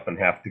get up and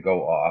have to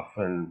go off,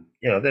 and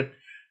that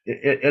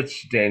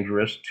it's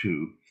dangerous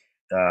too.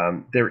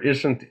 There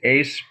isn't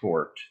a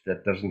sport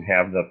that doesn't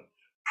have the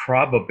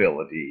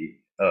probability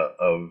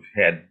of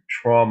head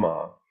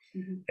trauma,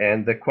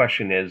 and the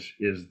question is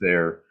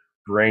there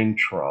brain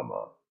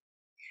trauma?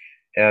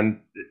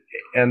 And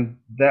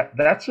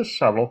that's a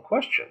subtle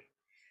question.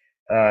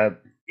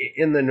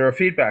 In the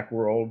neurofeedback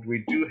world,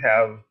 we do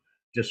have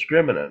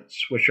discriminants,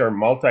 which are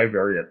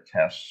multivariate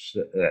tests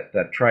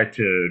that try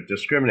to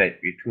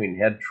discriminate between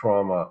head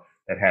trauma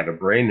that had a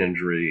brain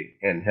injury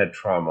and head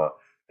trauma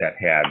that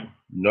had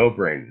no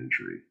brain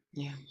injury.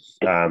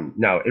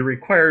 Now, it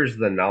requires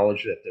the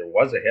knowledge that there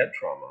was a head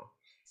trauma.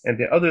 And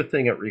the other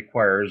thing it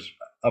requires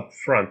up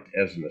front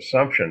as an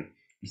assumption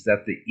is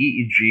that the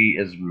EEG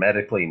is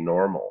medically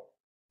normal.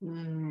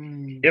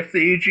 If the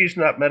EEG is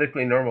not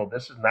medically normal,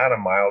 this is not a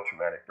mild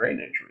traumatic brain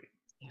injury.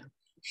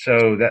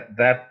 So that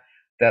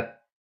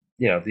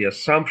the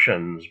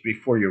assumptions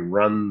before you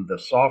run the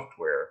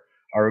software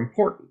are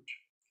important.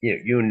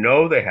 You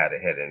know they had a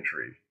head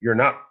injury. You're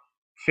not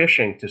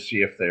fishing to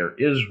see if there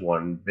is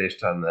one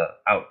based on the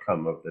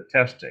outcome of the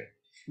testing.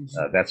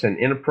 That's an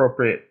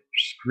inappropriate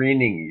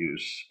screening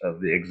use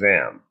of the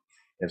exam.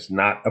 It's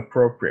not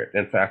appropriate.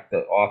 In fact,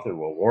 the author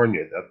will warn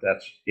you that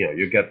that's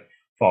you get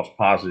false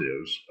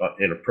positives,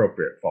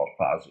 inappropriate false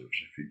positives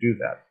if you do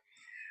that.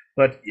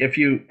 But if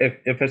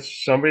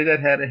it's somebody that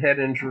had a head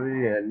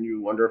injury and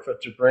you wonder if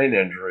it's a brain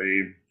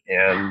injury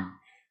and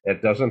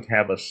it doesn't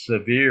have a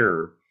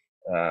severe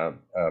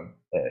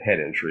head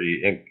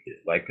injury,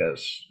 like a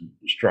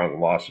strong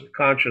loss of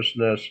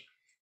consciousness,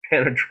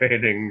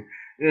 penetrating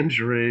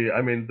injury,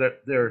 I mean,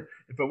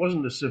 if it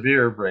wasn't a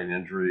severe brain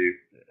injury,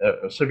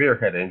 a severe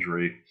head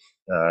injury,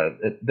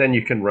 then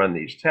you can run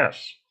these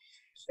tests.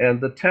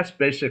 And the tests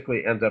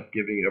basically end up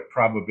giving you a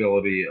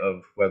probability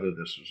of whether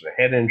this was a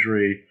head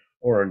injury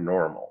or a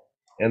normal.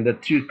 And the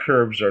two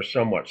curves are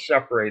somewhat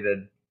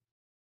separated.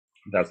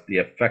 That's the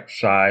effect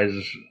size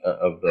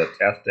of the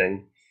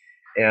testing.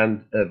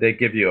 And they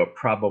give you a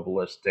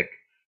probabilistic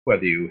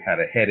whether you had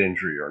a head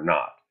injury or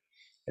not.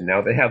 And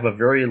now they have a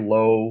very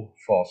low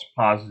false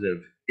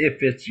positive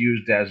if it's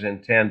used as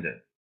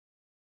intended.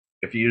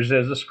 If you use it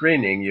as a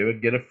screening, you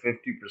would get a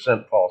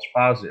 50% false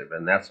positive,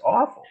 and that's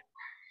awful.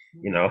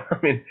 I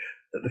mean,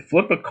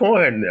 flip a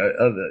coin,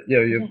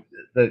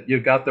 you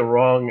got the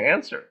wrong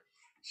answer.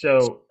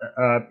 So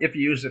if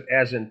you use it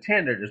as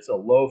intended, it's a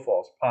low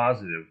false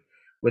positive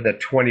with a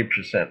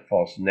 20%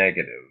 false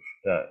negative,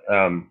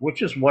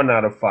 which is 1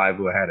 out of 5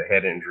 who had a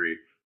head injury,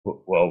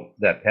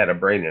 that had a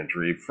brain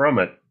injury from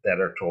it, that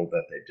are told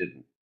that they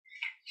didn't.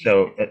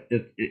 So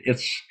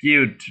it's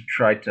skewed to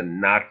try to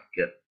not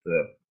get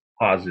the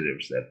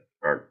positives that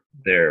aren't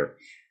there.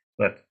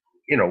 But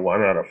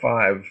 1 out of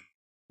 5,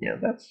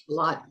 that's a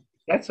lot.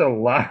 That's a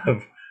lot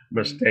of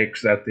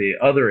mistakes at the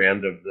other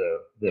end of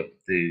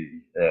the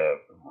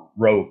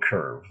row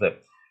curve. The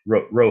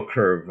row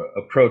curve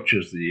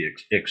approaches the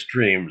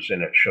extremes,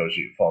 and it shows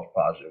you false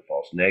positive,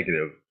 false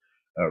negative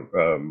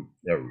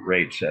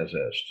rates as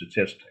a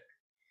statistic.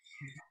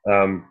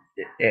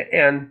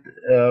 And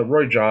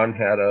Roy John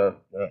had a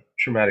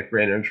traumatic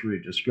brain injury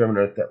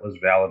discriminant that was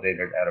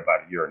validated at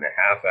about 1.5 years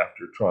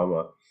after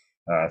trauma.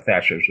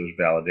 Thatcher's was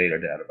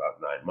validated at about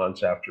 9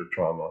 months after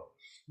trauma.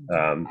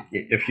 I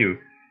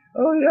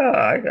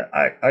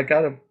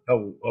got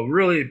a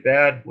really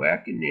bad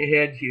whack in the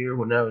head here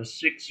when I was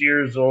 6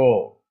 years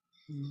old.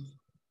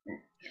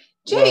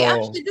 Jay,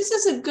 actually, this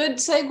is a good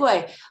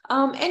segue.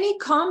 Any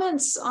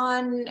comments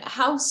on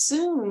how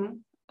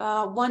soon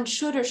one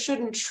should or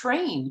shouldn't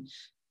train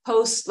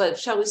post,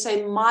 shall we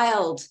say,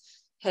 mild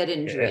head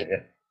injury?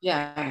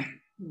 Yeah.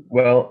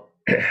 Well,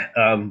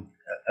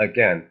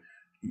 again,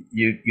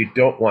 you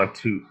don't want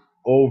to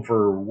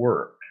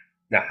overwork.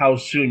 Now, how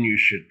soon you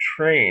should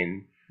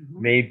train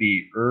may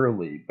be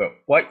early, but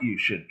what you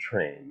should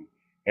train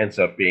ends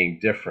up being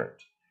different.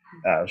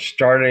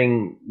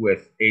 Starting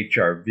with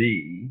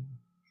HRV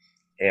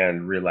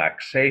and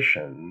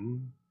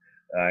relaxation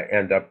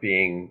end up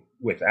being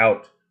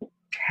without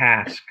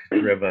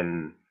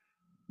task-driven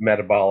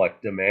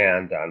metabolic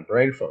demand on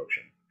brain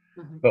function.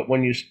 But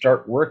when you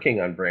start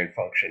working on brain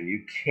function,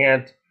 you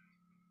can't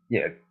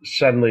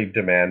suddenly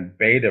demand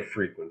beta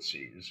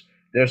frequencies.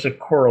 There's a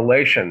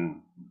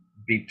correlation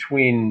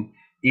between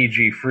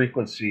EEG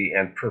frequency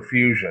and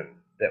perfusion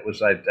that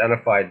was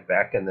identified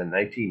back in the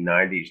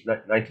 1990s,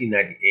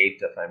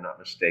 1998, if I'm not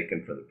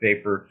mistaken, for the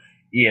paper.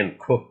 Ian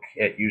Cook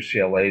at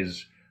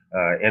UCLA's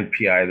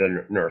NPI,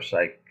 the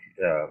neuropsych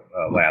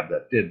lab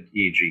that did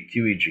EEG,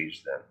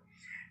 QEEGs then.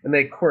 And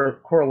they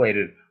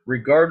correlated,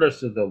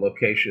 regardless of the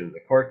location in the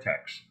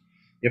cortex,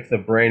 if the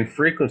brain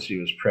frequency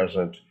was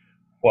present,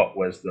 what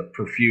was the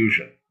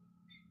perfusion.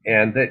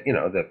 And that,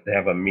 that they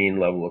have a mean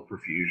level of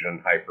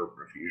perfusion,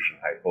 hyperperfusion,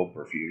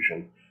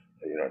 hypoperfusion,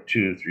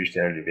 2-3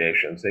 standard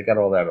deviations. They got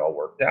all that all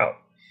worked out.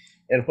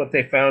 And what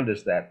they found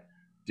is that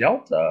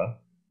delta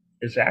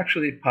is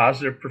actually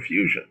positive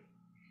perfusion.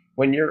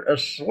 When you're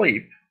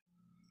asleep,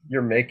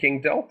 you're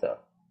making delta,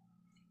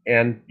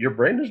 and your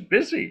brain is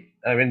busy.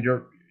 I mean,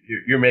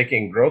 you're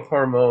making growth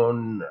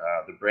hormone.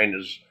 The brain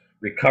is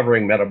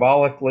recovering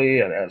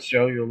metabolically and at a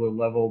cellular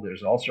level.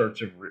 There's all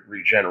sorts of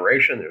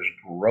regeneration. There's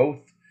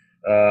growth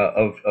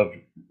of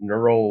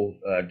neural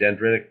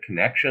dendritic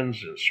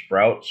connections and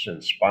sprouts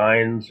and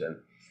spines, and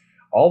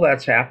all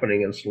that's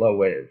happening in slow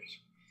waves.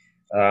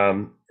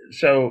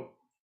 So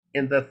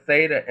in the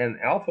theta and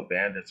alpha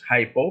band, it's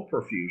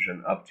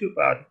hypoperfusion up to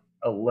about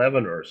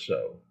 11 or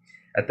so.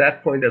 At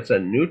that point, it's a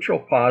neutral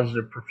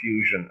positive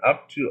perfusion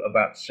up to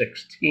about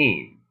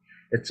 16.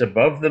 It's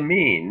above the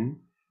mean,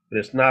 but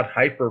it's not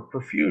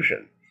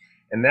hyperperfusion.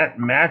 And that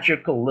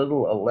magical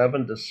little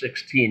 11 to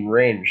 16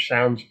 range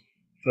sounds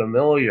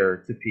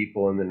familiar to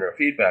people in the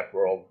neurofeedback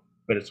world,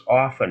 but it's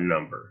off a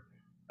number.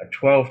 A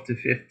 12 to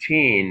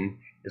 15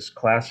 is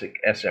classic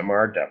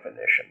SMR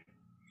definition.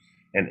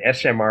 And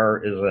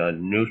SMR is a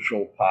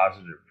neutral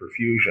positive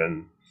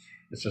perfusion.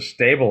 It's a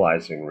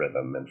stabilizing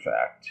rhythm, in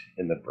fact,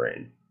 in the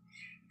brain.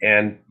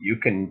 And you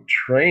can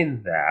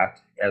train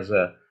that as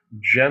a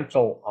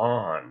gentle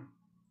on.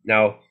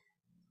 Now,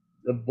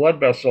 the blood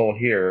vessel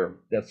here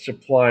that's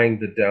supplying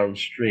the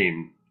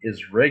downstream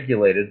is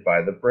regulated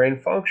by the brain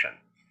function.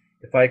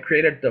 If I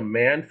create a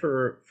demand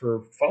for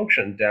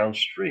function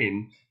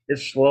downstream, it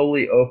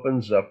slowly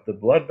opens up the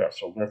blood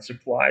vessel that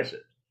supplies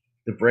it.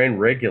 The brain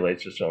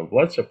regulates its own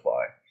blood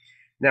supply.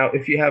 Now,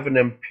 if you have an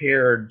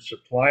impaired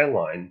supply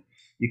line,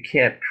 you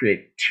can't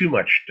create too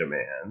much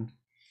demand.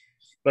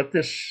 But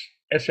this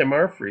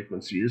SMR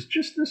frequency is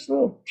just this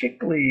little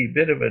tickly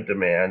bit of a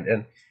demand,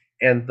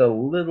 and the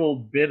little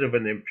bit of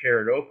an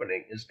impaired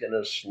opening is going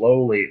to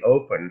slowly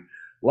open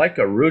like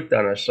a root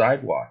on a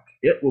sidewalk.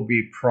 It will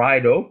be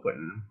pried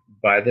open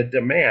by the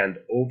demand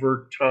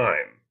over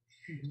time.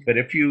 Mm-hmm. But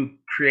if you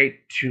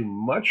create too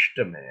much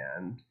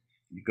demand,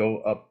 you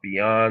go up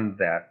beyond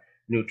that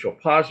neutral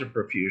positive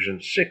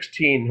perfusion,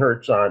 16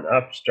 hertz on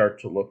up start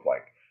to look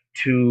like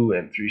 2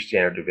 and 3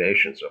 standard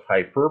deviations of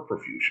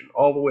hyperperfusion,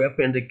 all the way up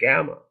into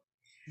gamma.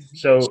 Mm-hmm.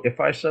 So if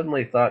I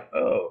suddenly thought,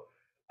 oh,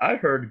 I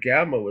heard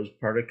gamma was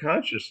part of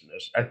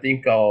consciousness, I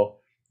think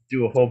I'll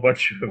do a whole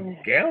bunch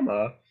of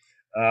gamma.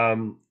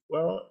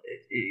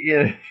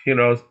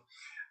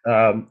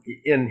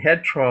 In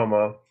head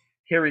trauma,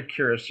 Harry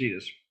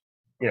Kirasidis,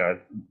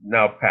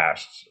 now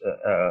passed,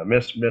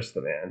 missed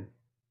the man,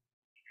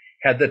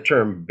 had the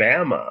term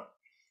BAMA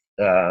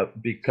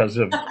because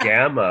of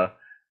gamma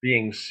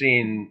being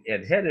seen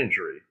in head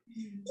injury.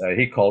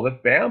 He called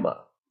it BAMA.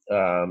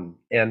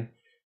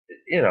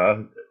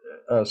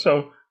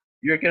 So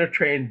you're going to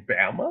train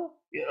BAMA?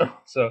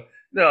 So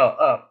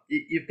no,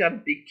 you've got to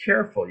be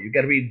careful. You've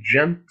got to be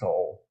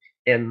gentle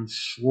and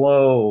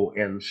slow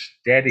and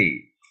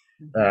steady.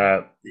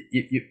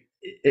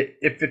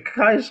 If the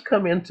guys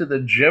come into the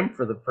gym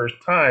for the first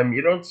time,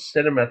 you don't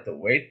sit them at the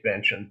weight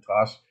bench and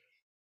toss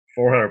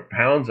 400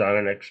 pounds on it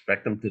and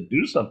expect them to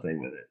do something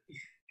with it.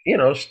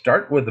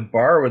 Start with the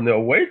bar with no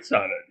weights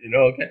on it.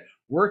 Okay,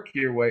 work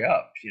your way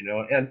up.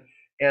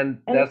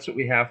 And that's what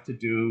we have to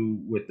do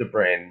with the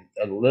brain,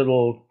 a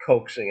little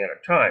coaxing at a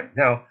time.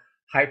 Now,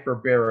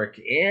 hyperbaric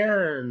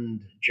and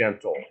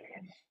gentle,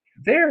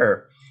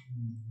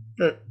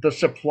 the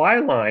supply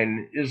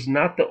line is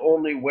not the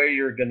only way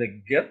you're going to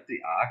get the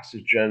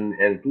oxygen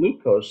and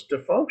glucose to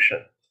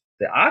function.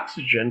 The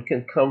oxygen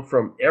can come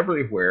from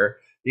everywhere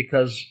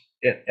because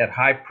at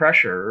high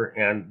pressure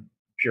and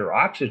pure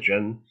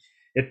oxygen,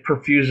 it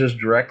perfuses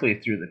directly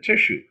through the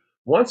tissue.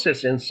 Once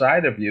it's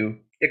inside of you,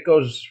 it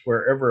goes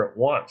wherever it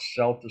wants,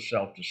 cell to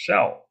cell to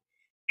cell,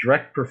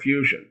 direct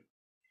perfusion.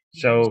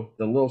 So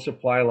the little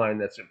supply line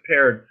that's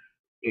impaired,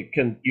 you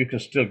can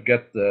still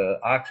get the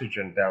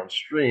oxygen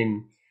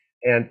downstream,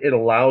 and it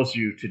allows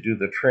you to do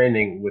the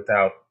training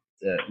without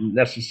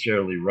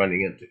necessarily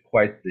running into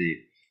quite the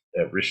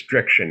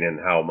restriction in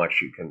how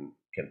much you can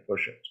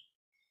push it.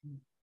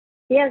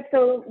 Yeah,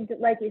 so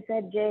like you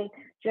said, Jay,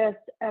 just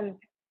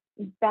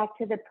back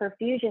to the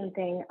perfusion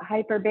thing,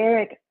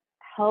 hyperbaric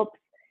helps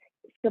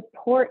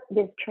support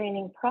this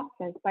training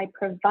process by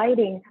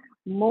providing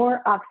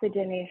more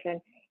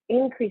oxygenation,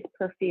 increased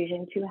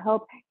perfusion to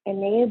help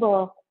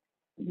enable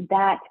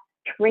that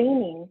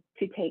training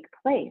to take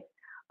place.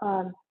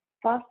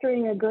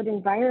 Fostering a good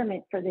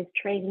environment for this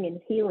training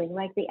and healing,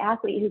 like the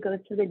athlete who goes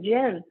to the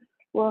gym.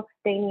 Well,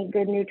 they need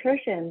good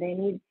nutrition, they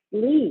need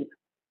sleep,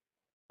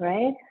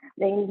 right?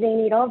 They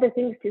need all the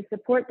things to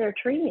support their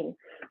training.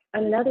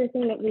 Another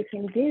thing that we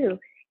can do,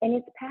 and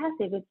it's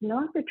passive, it's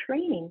not the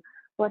training,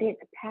 but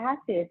it's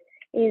passive,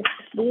 is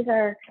these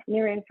are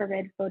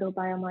near-infrared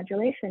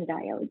photobiomodulation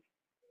diodes.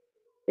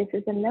 This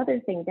is another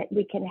thing that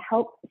we can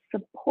help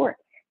support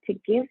to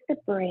give the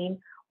brain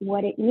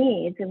what it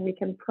needs, and we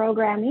can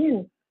program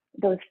in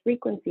those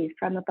frequencies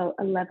from about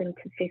 11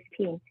 to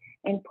 15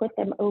 and put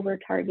them over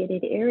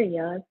targeted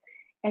areas.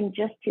 And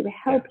just to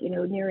help,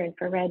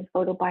 near-infrared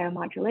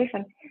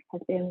photobiomodulation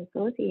has been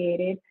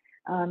associated,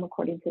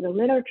 according to the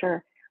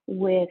literature,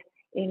 with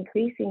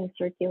increasing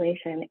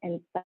circulation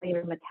and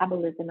cellular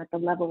metabolism at the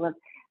level of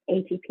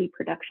ATP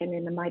production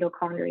in the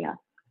mitochondria.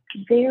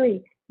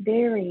 Very,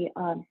 very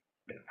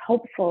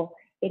helpful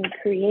in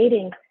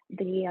creating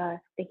the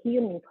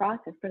healing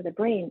process for the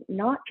brain,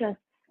 not just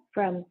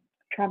from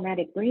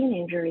traumatic brain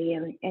injury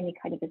and any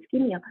kind of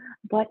ischemia,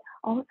 but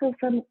also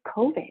from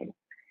COVID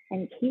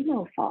and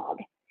chemo fog.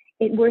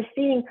 We're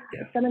seeing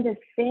some of the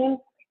same,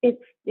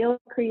 it's still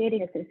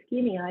creating this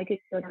ischemia. I could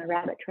go down a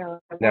rabbit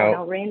trail and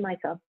I'll rein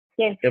myself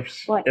in.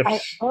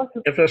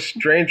 If a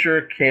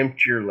stranger came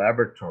to your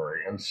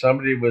laboratory and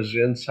somebody was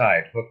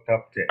inside hooked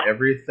up to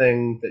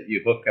everything that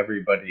you hook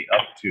everybody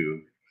up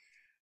to,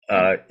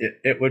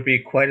 it would be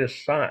quite a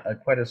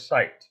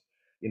sight.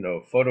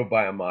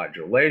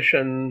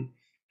 Photobiomodulation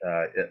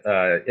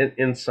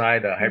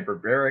inside a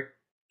hyperbaric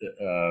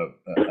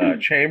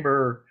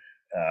chamber,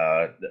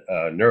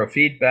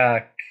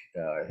 neurofeedback,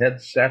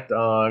 headset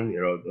on.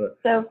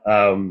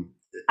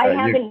 I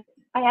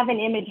have an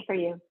image for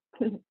you.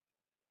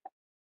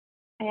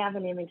 I have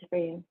an image for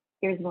you.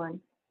 Here's one.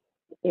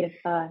 If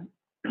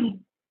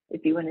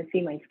you want to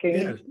see my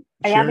screen,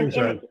 I have an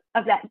image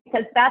of that,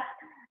 because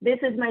this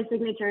is my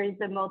signature, is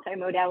the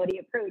multimodality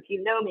approach.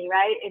 You know me,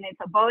 right? And it's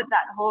about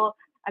that whole,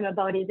 I'm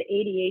about as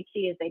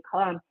ADHD as they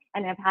come,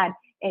 and I've had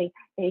a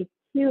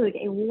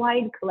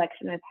wide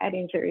collection of head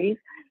injuries.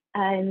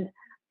 And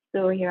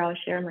so here, I'll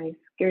share my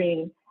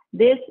screen.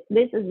 This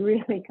is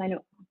really kind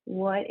of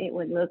what it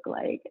would look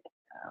like.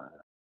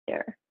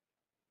 Here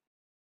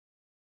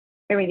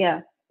we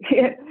go.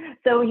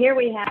 So here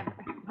we have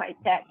my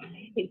tech.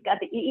 He's got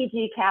the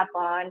EEG cap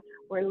on.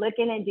 We're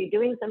looking and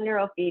doing some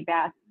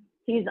neurofeedback.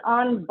 He's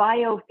on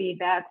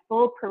biofeedback,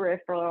 full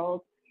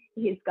peripherals.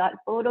 He's got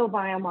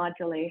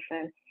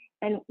photobiomodulation.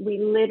 And we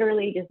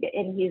literally just get,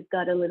 and he's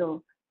got a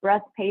little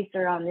breath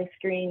pacer on this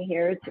screen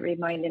here to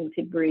remind him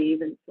to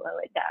breathe and slow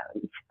it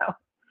down. So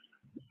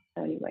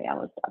anyway, I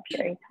will stop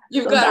sharing.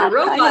 You've got a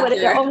robot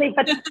there.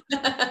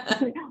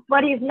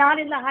 But he's not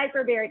in the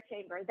hyperbaric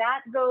chamber.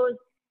 That goes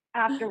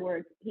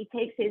afterwards. He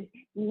takes his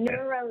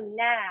neuro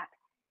nap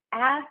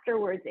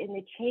afterwards in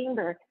the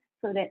chamber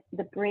so that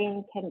the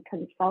brain can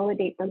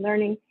consolidate the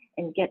learning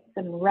and get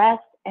some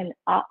rest and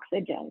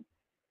oxygen.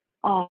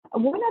 One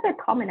other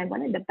comment I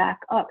wanted to back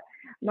up.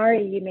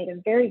 Mari, you made a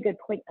very good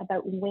point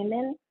about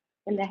women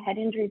and the head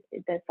injuries,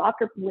 the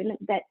soccer women,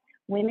 that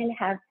women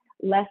have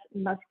less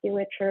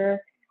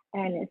musculature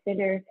and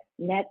thinner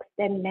necks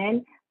than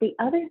men. The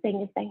other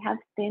thing is they have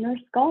thinner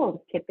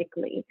skulls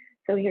typically.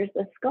 So here's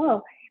the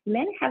skull.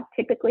 Men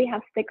typically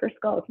have thicker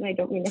skulls, and I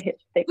don't mean to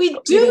hit thick. We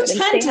do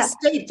tend to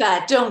state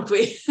that, don't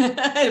we?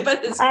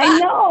 But it's I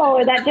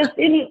know that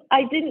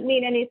I didn't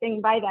mean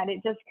anything by that.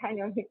 It just kind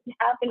of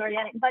happened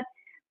organic. But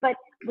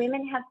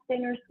women have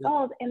thinner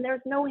skulls, and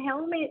there's no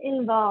helmet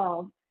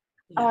involved.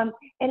 And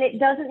it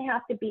doesn't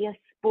have to be a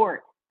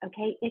sport.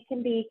 Okay, it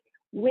can be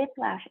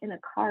whiplash in a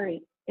car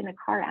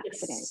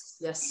accident.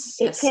 Yes.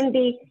 It can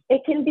be.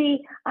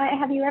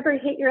 Have you ever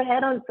hit your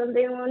head on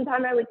something? One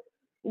time I was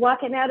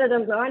walking out of the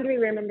laundry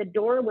room, and the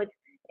door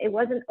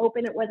wasn't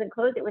open, it wasn't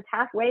closed, it was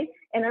halfway,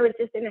 and I was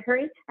just in a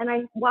hurry, and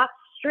I walked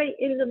straight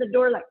into the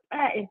door like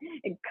that and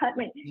cut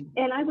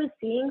and I was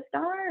seeing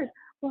stars.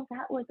 Well,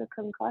 that was a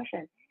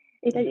concussion.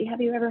 Have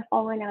you ever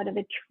fallen out of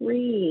a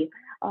tree?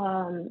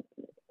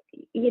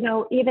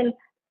 Even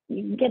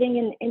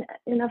getting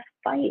in a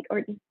fight,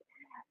 or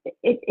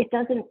it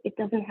doesn't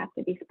have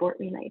to be sport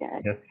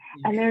related. Yeah.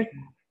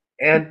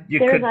 And you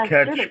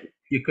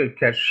could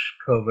catch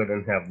COVID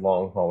and have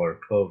long hauler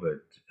COVID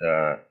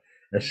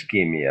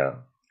ischemia,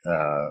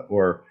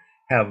 or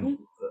have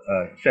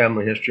a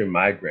family history of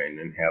migraine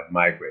and have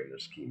migraine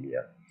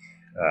ischemia.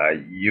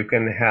 You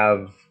can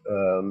have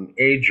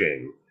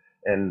aging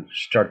and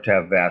start to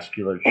have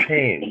vascular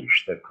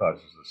change that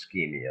causes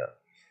ischemia.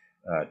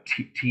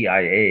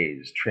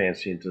 TIAs,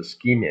 transient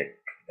ischemic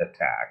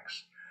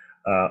attacks.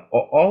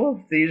 All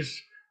of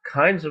these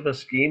kinds of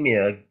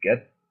ischemia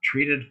get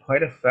treated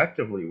quite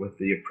effectively with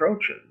the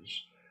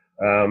approaches,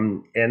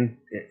 and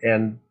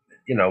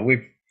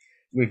we've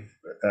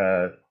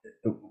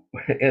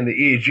in the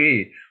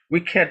EEG, we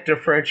can't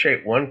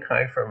differentiate one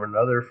kind from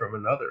another.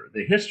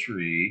 The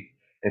history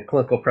and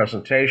clinical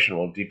presentation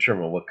will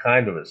determine what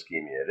kind of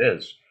ischemia it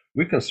is.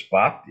 We can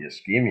spot the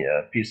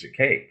ischemia, piece of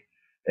cake,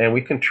 and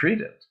we can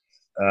treat it.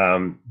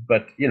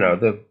 But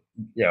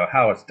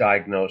how it's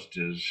diagnosed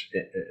is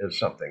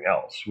something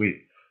else.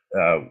 We've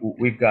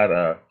got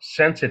a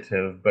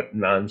sensitive but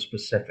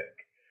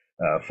non-specific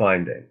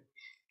finding.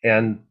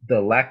 And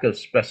the lack of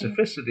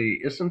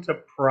specificity isn't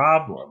a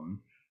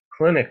problem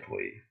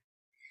clinically.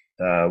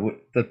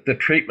 The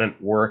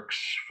treatment works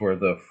for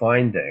the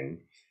finding,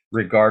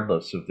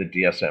 regardless of the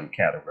DSM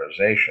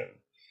categorization.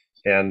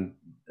 And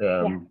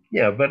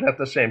but at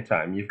the same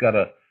time, you've got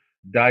to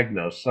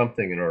diagnose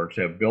something in order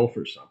to bill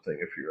for something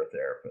if you're a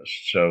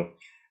therapist. So,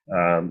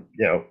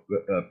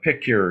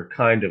 pick your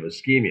kind of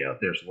ischemia.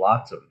 There's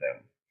lots of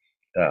them.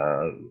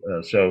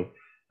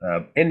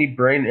 Any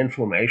brain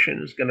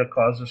inflammation is going to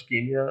cause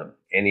ischemia.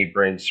 Any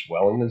brain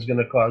swelling is going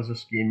to cause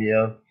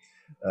ischemia.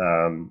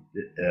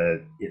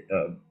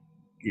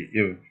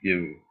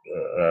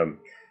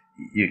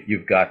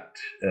 You've got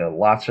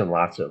lots and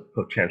lots of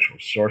potential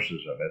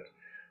sources of it,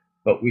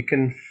 but we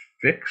can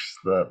fix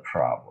the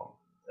problem.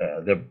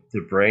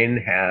 The brain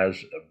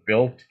has a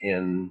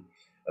built-in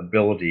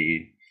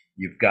ability.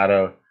 You've got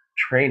to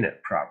train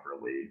it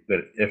properly, but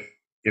if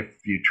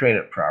you train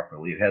it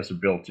properly, it has a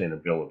built-in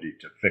ability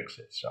to fix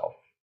itself.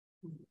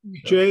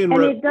 Jay and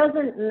it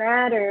doesn't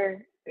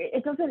matter.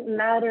 It doesn't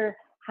matter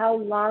how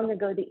long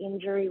ago the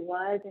injury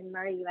was. And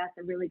Murray, you asked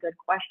a really good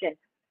question.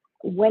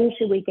 When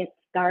should we get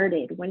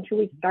started? When should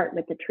we start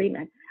with the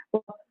treatment?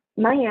 Well,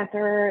 my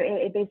answer,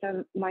 based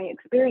on my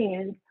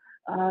experience,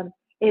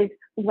 is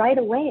right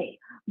away.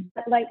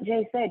 But like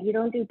Jay said, you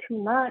don't do too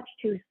much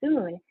too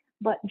soon,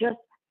 but just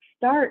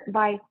start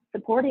by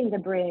supporting the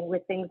brain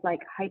with things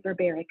like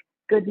hyperbaric,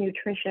 good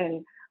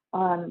nutrition,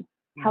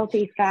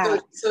 healthy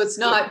fat. So it's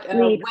not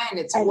when,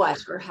 it's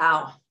what or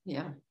how.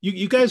 Yeah.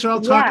 You guys are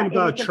all talking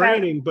about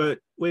training, but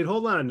wait,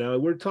 hold on now.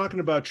 We're talking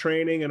about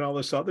training and all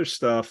this other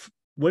stuff.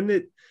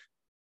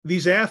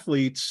 These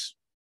athletes,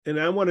 and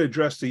I want to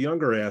address the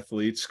younger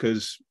athletes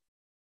because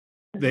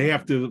they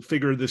have to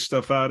figure this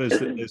stuff out as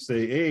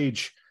they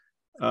age.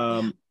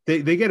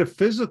 They get a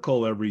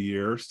physical every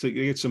year to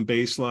get some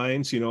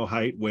baselines,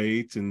 height,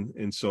 weight,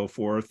 and so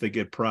forth. They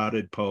get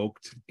prodded,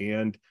 poked,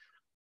 and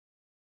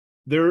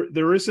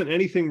there isn't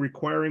anything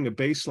requiring a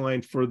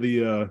baseline for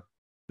the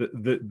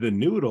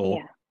noodle.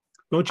 Yeah.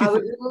 Don't you? I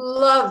would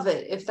love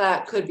it if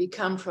that could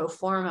become pro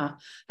forma.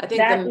 I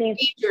think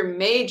the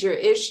major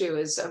issue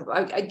is,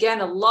 again,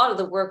 a lot of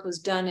the work was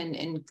done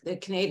in the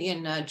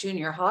Canadian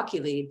Junior Hockey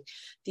League.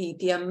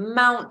 The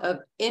amount of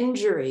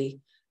injury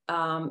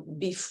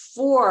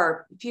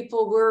before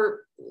people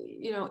were,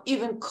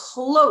 even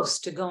close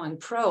to going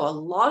pro. A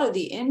lot of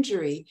the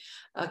injury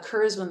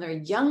occurs when they're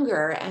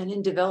younger and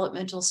in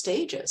developmental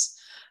stages.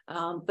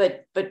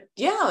 But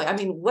yeah, I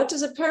mean, what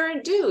does a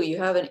parent do? You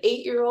have an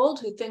 8-year-old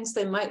who thinks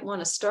they might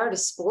want to start a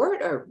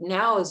sport, or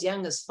now as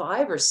young as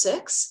 5 or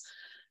 6.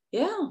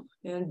 Yeah.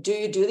 Do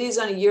you do these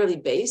on a yearly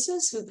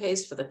basis? Who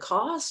pays for the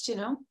cost?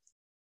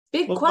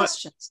 Big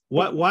questions.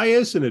 Why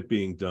isn't it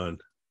being done?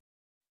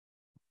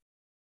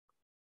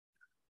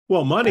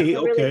 Well, money,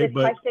 okay,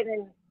 but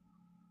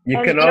you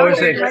can always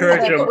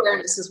encourage them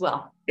awareness as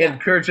well.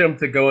 Encourage them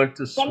to go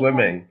into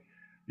swimming.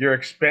 Your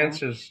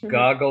expense is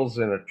goggles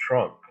and a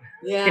trunk.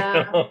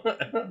 Yeah.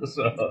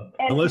 So,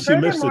 unless you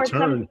miss the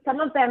turn.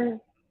 Some of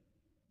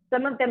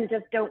them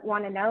just don't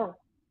want to know.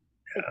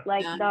 It's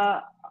like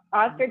the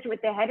ostrich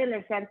with the head in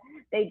their sand.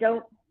 They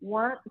don't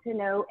want to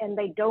know, and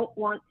they don't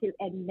want to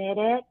admit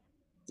it.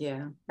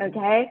 Yeah.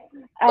 Okay.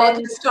 Well,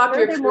 and stop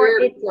your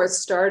career before it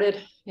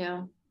started.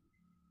 Yeah.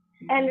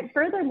 And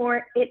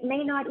furthermore, it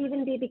may not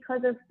even be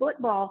because of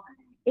football.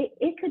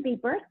 It could be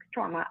birth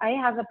trauma. I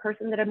have a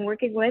person that I'm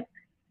working with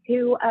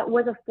who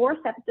was a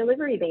forceps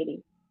delivery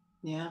baby.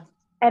 Yeah.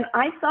 And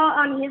I saw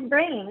on his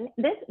brain,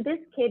 this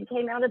kid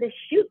came out of the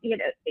chute,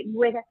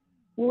 with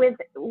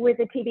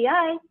a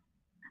TBI,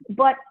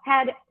 but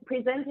had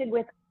presented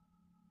with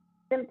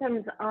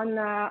symptoms on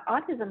the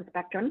autism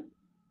spectrum.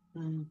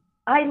 Mm.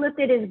 I looked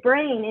at his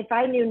brain. If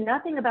I knew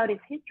nothing about his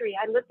history,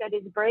 I looked at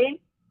his brain.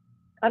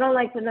 I don't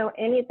like to know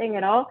anything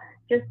at all.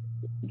 Just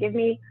give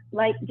me,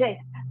 like Jay,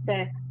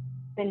 the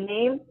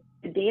name,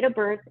 the date of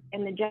birth,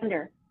 and the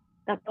gender.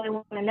 That's all I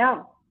want to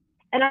know.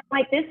 And I'm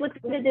like,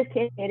 when did this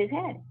kid hit his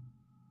head?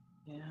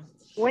 Yeah.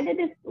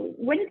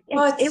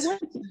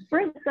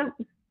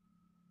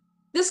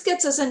 This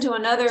gets us into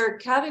another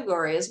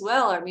category as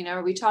well. I mean,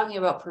 are we talking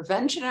about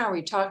prevention? Are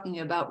we talking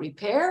about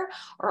repair?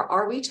 Or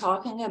are we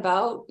talking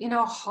about,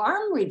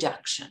 harm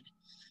reduction?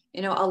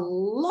 A lot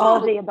all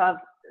of the above.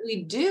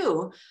 We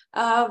do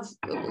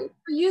we're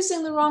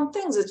using the wrong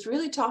things. It's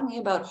really talking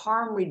about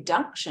harm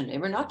reduction,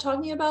 and we're not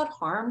talking about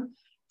harm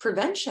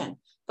prevention.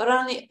 But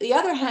on the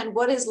other hand,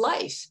 what is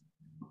life?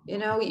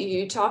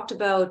 You talked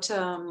about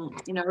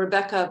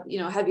Rebecca,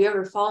 have you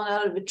ever fallen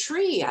out of a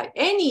tree?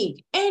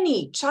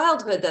 Any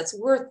childhood that's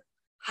worth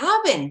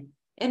having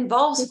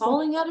involves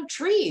falling out of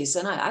trees,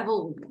 and I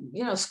will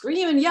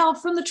scream and yell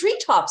from the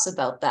treetops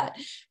about that.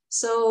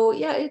 So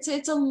yeah,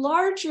 it's a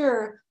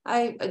larger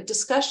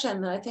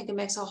discussion that I think it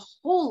makes a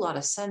whole lot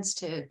of sense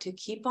to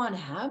keep on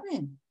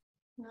having.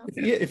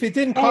 Yeah, if it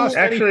didn't cost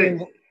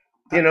anything,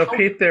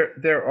 Pete,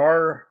 there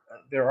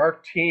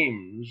are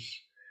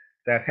teams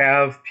that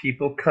have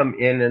people come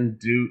in and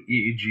do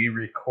EEG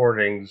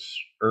recordings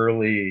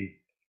early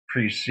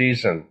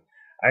preseason.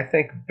 I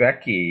think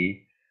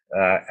Becky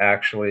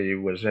actually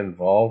was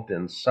involved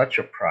in such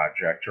a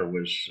project, or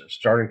was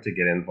starting to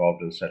get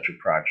involved in such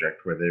a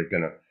project, where they're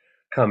going to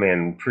come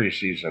in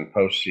preseason,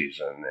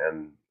 postseason,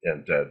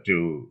 and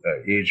do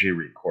EEG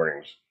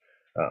recordings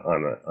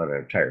on an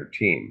entire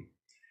team.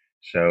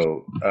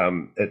 So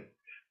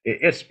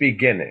it's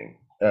beginning.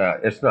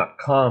 It's not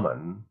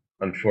common,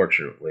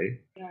 unfortunately.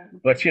 Yeah.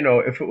 But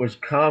if it was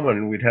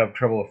common, we'd have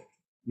trouble,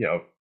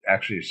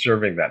 actually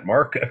serving that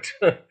market.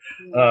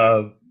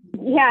 Yeah.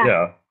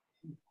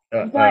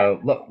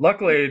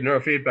 Luckily,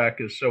 neurofeedback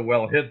is so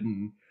well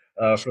hidden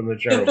from the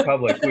general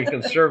public. We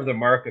can serve the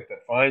market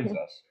that finds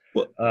us.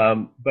 But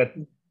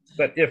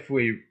if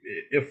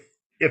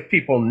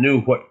people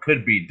knew what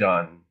could be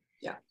done,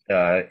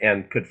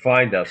 and could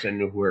find us and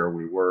knew where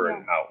we were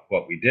and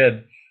what we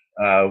did,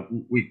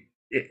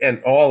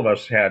 and all of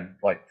us had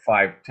like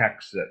 5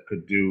 techs that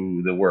could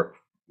do the work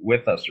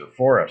with us or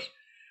for us.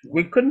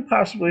 We couldn't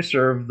possibly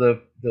serve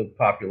the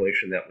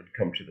population that would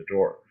come to the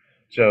door.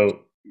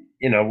 So,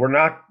 we're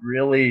not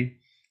really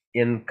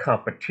in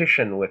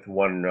competition with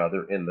one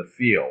another in the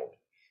field.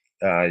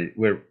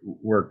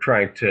 We're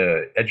trying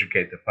to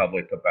educate the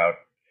public about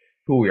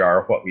who we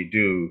are, what we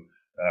do,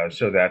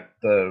 so that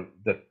the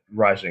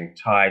rising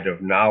tide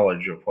of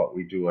knowledge of what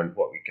we do and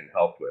what we can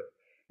help with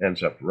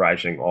ends up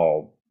rising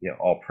all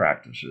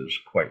practices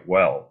quite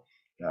well.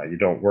 You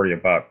don't worry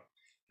about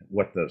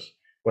what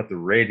the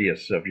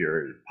radius of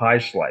your pie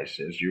slice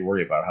is. You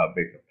worry about how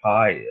big the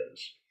pie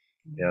is.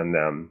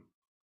 And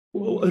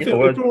if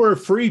it were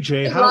free,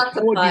 Jay, how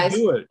would you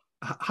do it?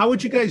 How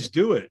would you guys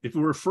do it if it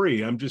were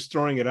free? I'm just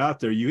throwing it out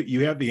there.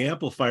 You have the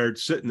amplifier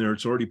sitting there;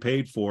 it's already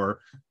paid for.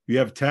 You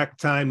have tech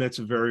time, that's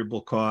a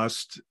variable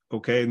cost,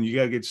 okay, and you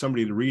got to get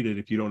somebody to read it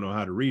if you don't know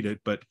how to read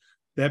it. But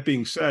that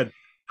being said,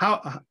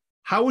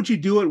 how would you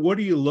do it? What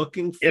are you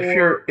looking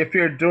for? If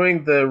you're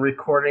doing the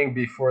recording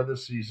before the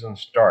season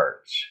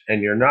starts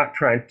and you're not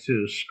trying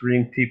to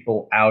screen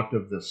people out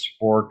of the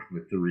sport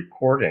with the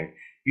recording,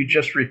 you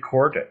just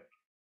record it.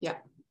 Yeah.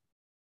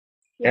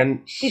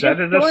 And set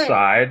it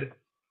aside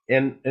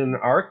in an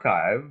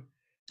archive.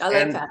 I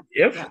like that.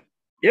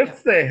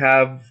 If they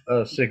have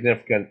a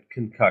significant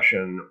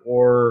concussion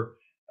or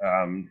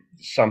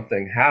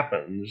something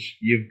happens,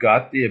 you've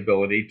got the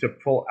ability to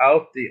pull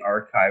out the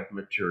archive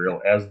material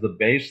as the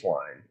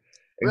baseline.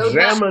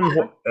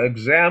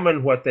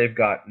 Examine what they've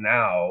got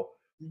now,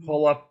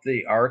 pull up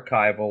the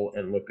archival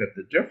and look at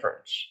the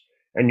difference.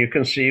 And you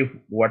can see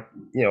what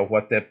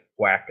that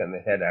whack on the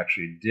head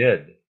actually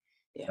did.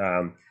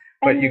 Yeah.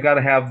 But you got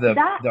to have the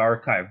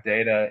archive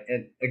data.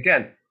 And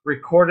again,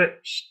 record it,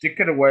 stick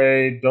it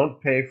away.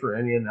 Don't pay for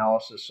any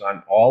analysis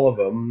on all of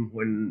them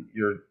when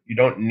you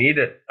don't need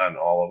it on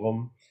all of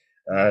them.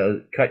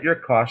 Cut your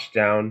costs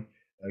down.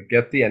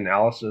 Get the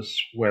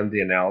analysis when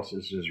the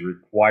analysis is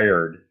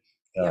required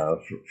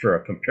for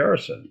a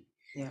comparison.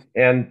 Yeah.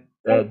 And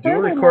do a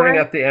recording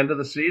at the end of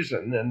the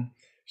season and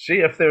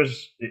see if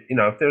there's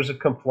a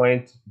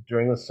complaint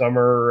during the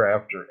summer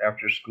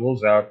after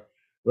school's out.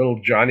 Little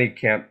Johnny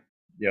can't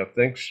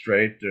think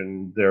straight,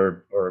 and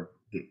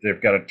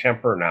they've got a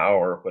temper now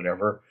or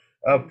whatever.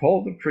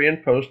 Pull the pre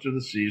and post of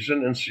the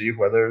season and see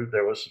whether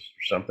there was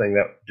something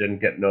that didn't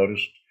get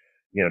noticed,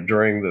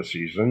 during the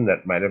season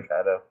that might have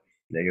had a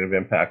negative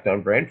impact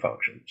on brain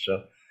function.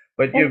 So,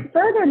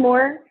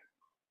 furthermore,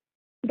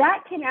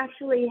 that can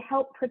actually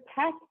help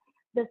protect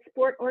the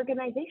sport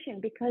organization,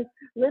 because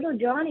little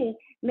Johnny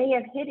may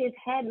have hit his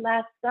head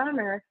last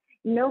summer.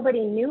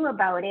 Nobody knew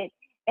about it.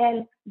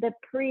 And the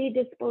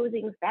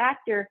predisposing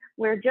factor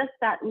where just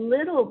that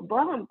little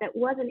bump that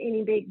wasn't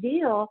any big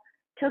deal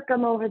took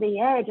him over the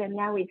edge, and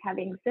now he's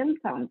having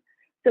symptoms.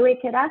 So it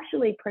could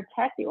actually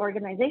protect the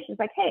organization. It's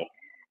like, hey,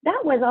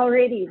 that was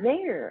already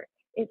there.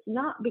 It's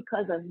not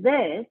because of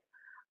this.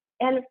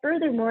 And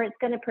furthermore, it's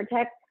going to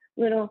protect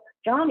little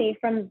Johnny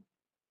from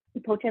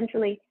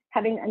potentially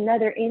having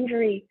another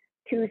injury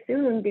too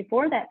soon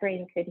before that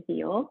brain could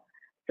heal.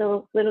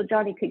 So little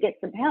Johnny could get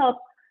some help.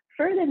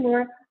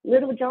 Furthermore,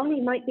 little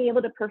Johnny might be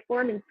able to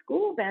perform in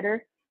school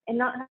better and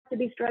not have to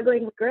be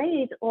struggling with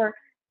grades or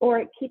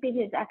keeping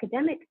his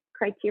academic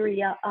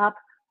criteria up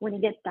when he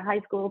gets to high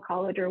school,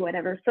 college, or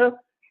whatever. So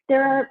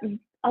there are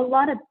a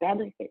lot of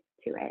benefits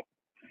to it.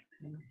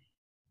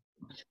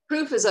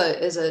 Proof is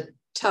a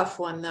tough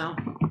one, though.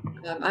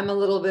 I'm a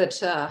little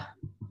bit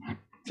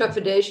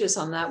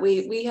trepidatious on that.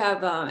 We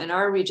have in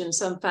our region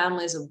some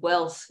families of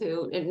wealth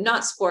who,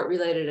 not sport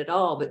related at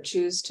all, but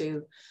choose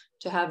to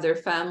have their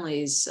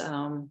families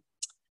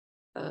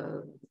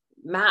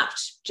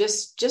mapped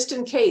just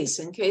in case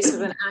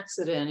of an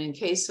accident, in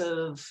case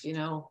of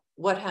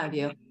what have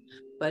you.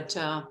 But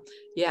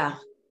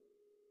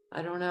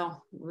I don't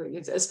know,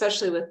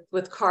 especially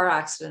with car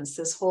accidents,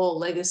 this whole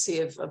legacy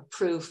of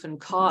proof and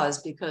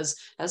cause, because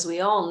as we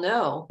all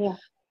know,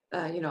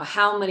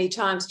 how many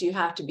times do you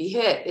have to be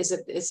hit? Is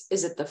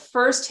it the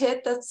first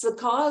hit that's the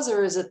cause,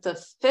 or is it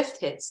the 5th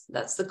hit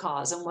that's the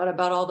cause? And what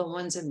about all the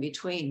ones in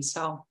between?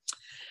 So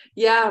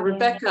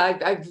Rebecca,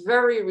 I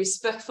very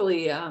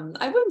respectfully,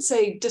 I wouldn't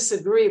say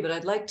disagree, but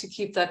I'd like to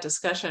keep that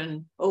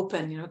discussion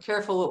open,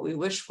 careful what we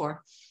wish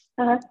for.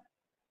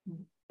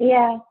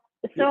 Yeah.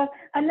 So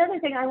another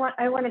thing I want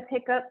to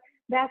pick up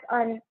back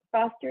on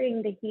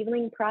fostering the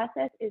healing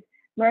process is,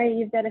 Maria,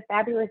 you've done a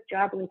fabulous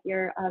job with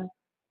your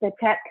the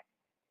tech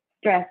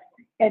stress.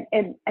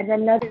 And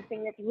another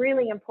thing that's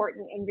really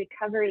important in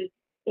recovery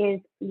is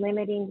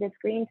limiting the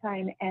screen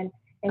time and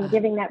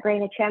giving that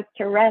brain a chance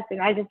to rest.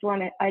 And I just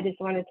want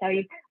to tell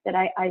you that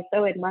I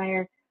so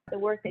admire the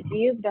work that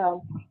you've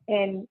done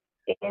in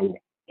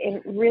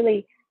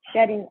really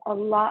shedding a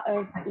lot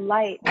of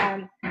light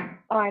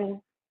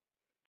on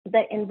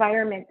the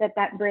environment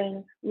that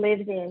brain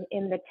lives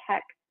in the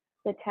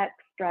tech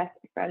stress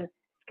from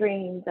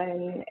screens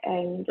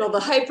and well, the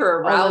hyper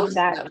arousal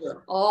that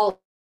we're all,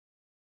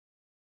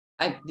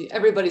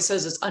 everybody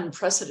says it's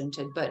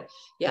unprecedented, but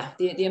yeah,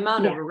 the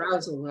amount of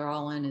arousal we're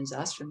all in is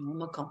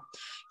astronomical.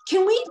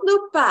 Can we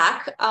loop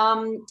back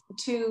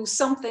to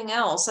something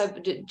else?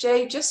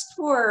 Jay, just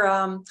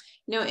for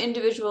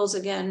individuals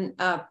again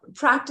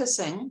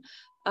practicing,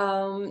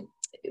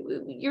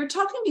 you're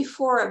talking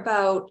before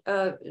about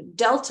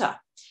delta.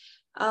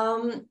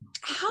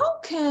 How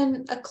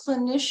can a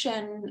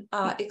clinician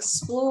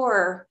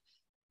explore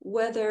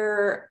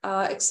whether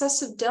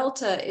excessive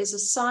delta is a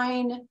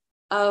sign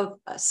of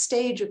a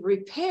stage of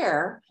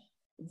repair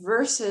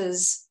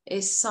versus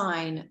a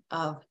sign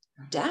of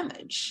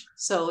damage?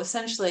 So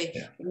essentially,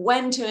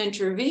 when to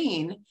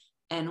intervene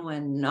and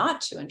when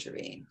not to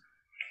intervene.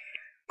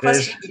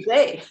 Question of the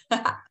day.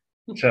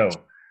 So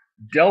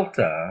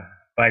delta,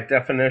 by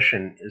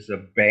definition, is a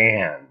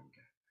band.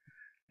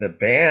 The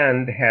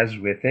band has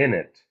within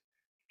it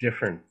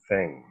different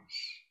things.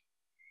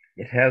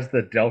 It has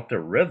the delta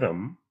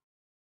rhythm,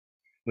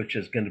 which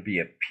is going to be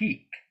a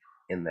peak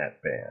in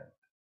that band.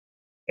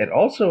 It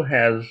also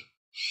has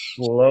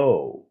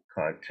slow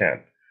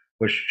content,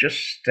 which just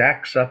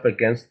stacks up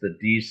against the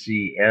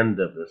DC end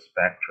of the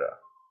spectra.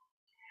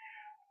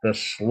 The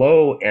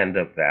slow end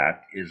of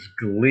that is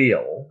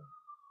glial,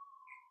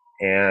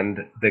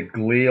 and the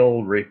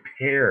glial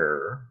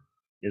repair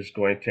is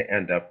going to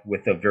end up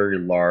with a very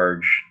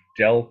large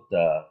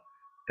delta.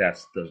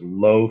 That's the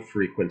low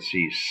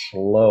frequency,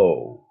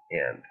 slow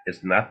end.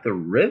 It's not the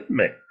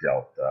rhythmic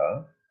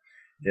delta,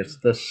 it's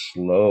the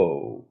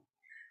slow.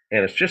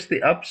 And it's just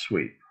the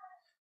upsweep.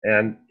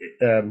 And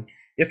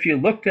if you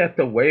looked at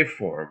the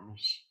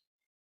waveforms,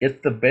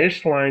 it's the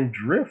baseline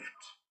drift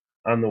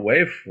on the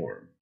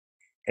waveform.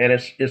 And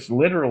it's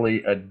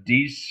literally a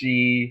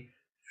DC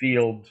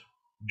field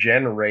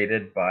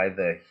generated by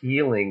the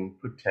healing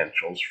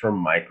potentials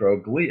from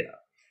microglia,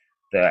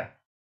 the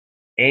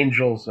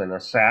angels and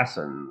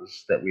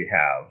assassins that we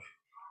have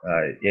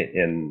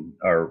in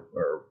our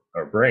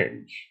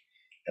brains.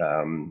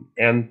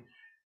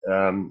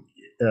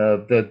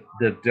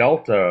 The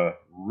delta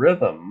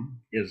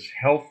rhythm is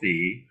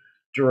healthy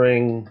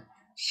during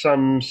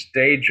some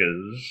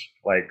stages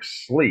like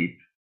sleep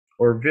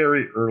or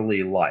very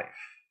early life.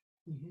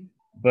 Mm-hmm.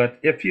 But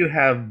if you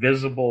have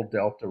visible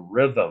delta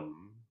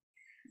rhythm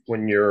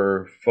when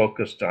you're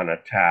focused on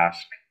a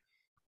task,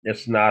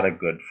 it's not a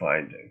good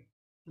finding.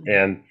 Mm-hmm.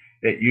 And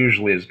it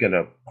usually is going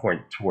to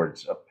point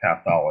towards a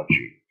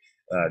pathology.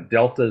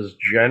 Delta is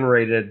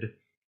generated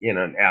in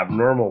an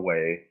abnormal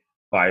way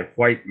by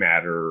white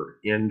matter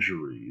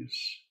injuries.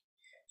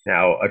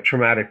 Now, a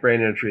traumatic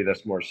brain injury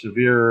that's more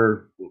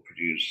severe will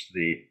produce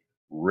the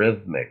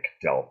rhythmic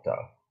delta.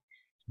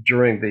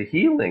 During the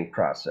healing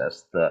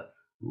process, the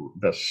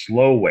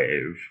slow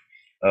wave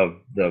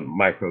of the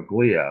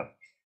microglia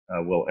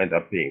will end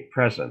up being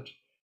present,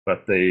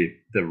 but the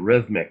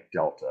rhythmic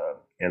delta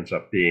ends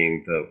up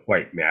being the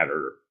white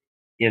matter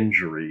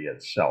injury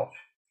itself.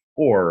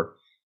 Or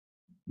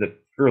the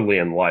early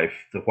in life,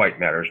 the white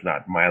matter is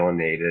not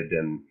myelinated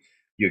and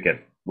you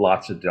get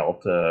lots of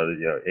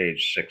delta,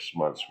 age 6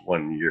 months,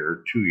 1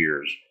 year, 2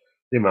 years.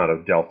 The amount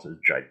of delta is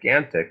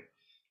gigantic.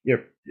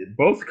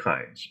 Both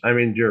kinds. I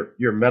mean, you're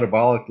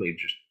metabolically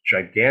just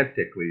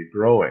gigantically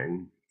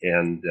growing,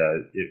 and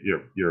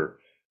your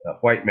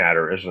white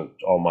matter isn't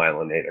all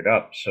myelinated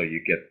up, so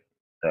you get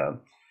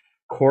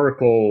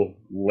cortical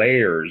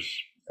layers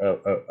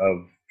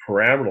of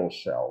pyramidal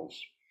cells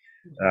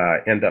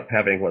end up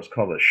having what's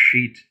called a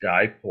sheet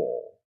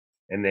dipole,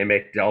 and they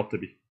make delta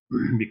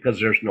because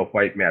there's no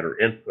white matter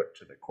input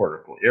to the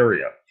cortical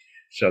area.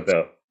 So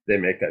they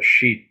make a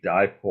sheet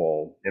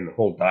dipole, and the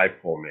whole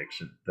dipole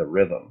makes it the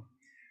rhythm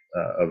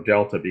of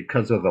delta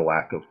because of the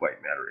lack of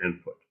white matter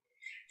input.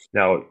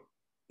 Now,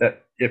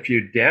 if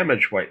you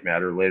damage white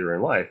matter later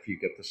in life, you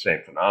get the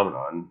same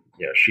phenomenon,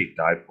 sheet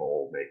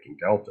dipole making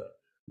delta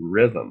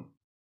rhythm.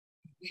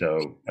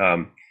 So,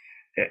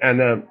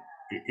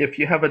 if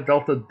you have a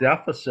delta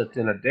deficit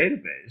in a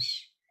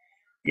database,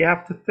 you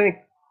have to think,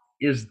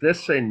 is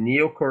this a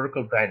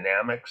neocortical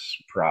dynamics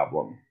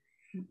problem?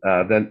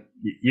 Then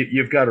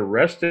you've got a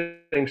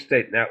resting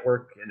state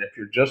network, and if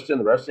you're just in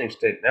the resting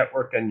state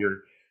network and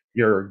your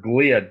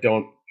glia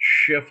don't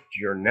shift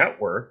your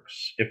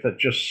networks, if it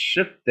just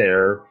sit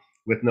there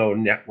with no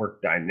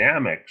network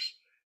dynamics,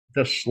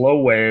 the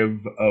slow wave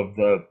of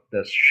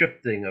the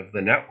shifting of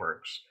the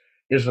networks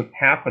isn't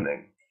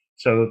happening.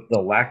 So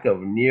the lack of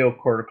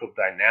neocortical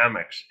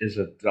dynamics is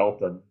a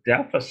delta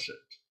deficit.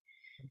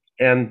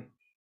 And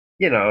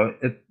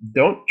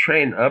don't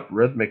train up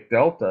rhythmic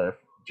delta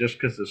just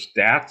because the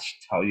stats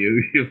tell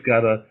you you've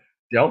got a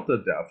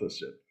delta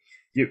deficit.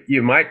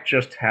 You might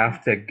just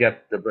have to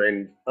get the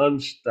brain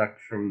unstuck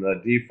from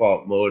the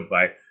default mode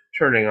by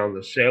turning on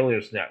the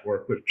salience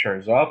network, which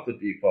turns off the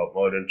default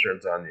mode and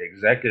turns on the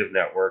executive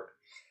network,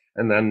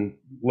 and then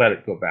let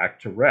it go back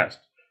to rest.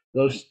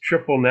 Those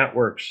triple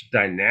networks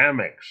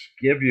dynamics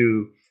give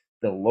you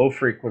the low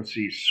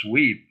frequency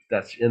sweep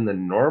that's in the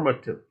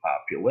normative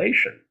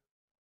population.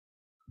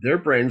 Their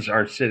brains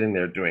aren't sitting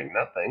there doing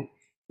nothing.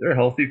 They're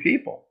healthy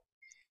people,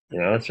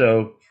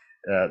 So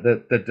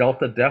the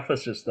delta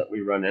deficits that we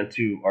run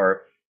into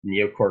are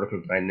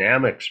neocortical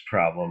dynamics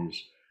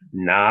problems,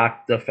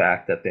 not the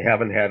fact that they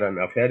haven't had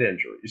enough head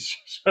injuries.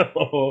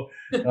 So,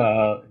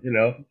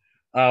 the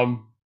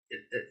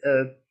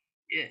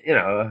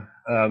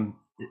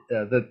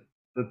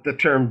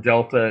term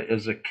delta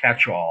is a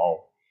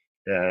catch-all,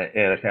 and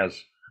it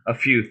has a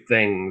few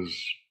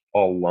things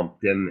all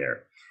lumped in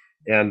there.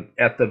 And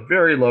at the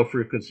very low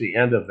frequency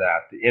end of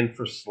that, the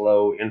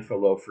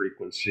infra-low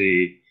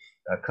frequency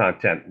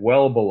content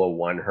well below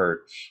 1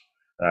 hertz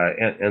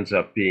ends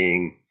up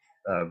being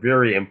a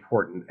very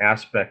important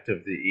aspect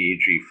of the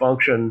EEG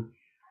function.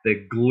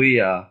 The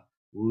glia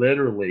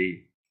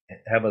literally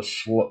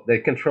they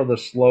control the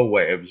slow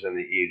waves in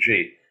the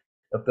EEG.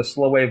 If the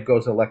slow wave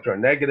goes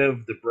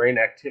electronegative, the brain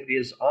activity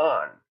is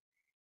on.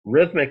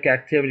 Rhythmic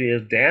activity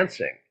is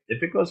dancing.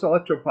 If it goes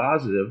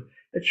electropositive,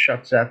 it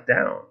shuts that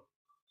down.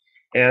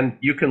 And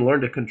you can learn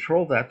to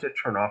control that to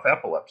turn off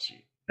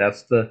epilepsy.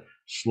 That's the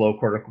slow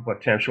cortical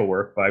potential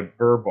work by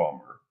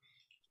Burbaumer.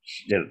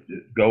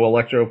 Go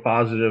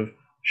electropositive,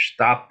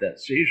 stop that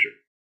seizure.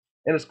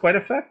 And it's quite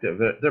effective.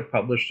 They're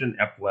published in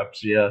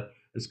Epilepsia.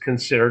 It's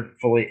considered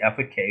fully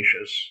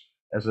efficacious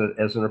as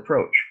an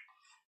approach.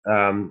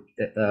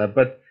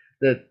 But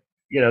the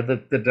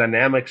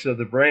dynamics of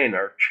the brain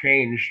are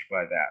changed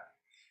by that.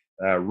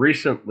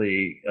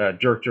 Recently,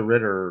 Dirk de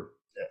Ritter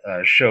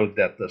showed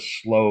that the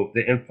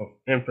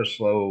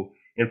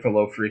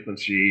infra-low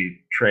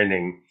frequency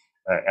training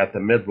at the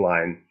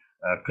midline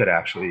could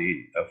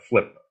actually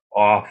flip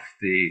off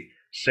the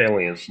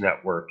salience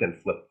network and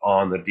flip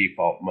on the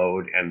default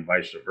mode and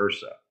vice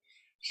versa.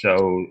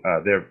 So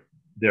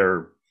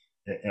they're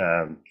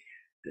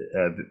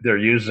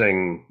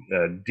using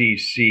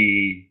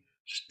DC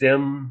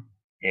stim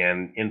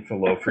and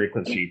infra-low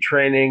frequency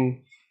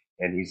training.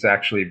 And he's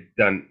actually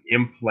done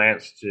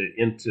implants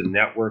into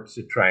networks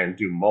to try and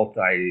do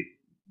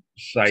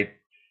multi-site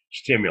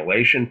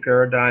stimulation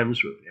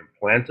paradigms with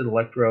implanted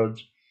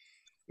electrodes.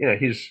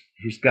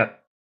 He's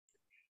got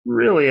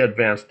really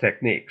advanced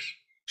techniques.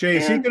 Jay,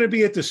 is he going to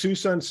be at the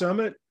Susan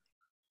Summit?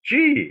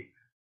 Gee,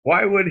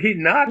 why would he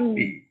not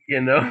be?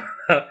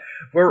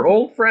 We're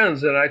old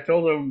friends, and I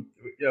told him,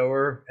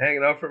 we're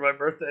hanging out for my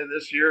birthday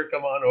this year.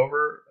 Come on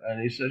over.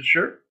 And he said,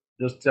 sure.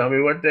 Just tell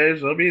me what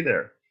days I'll be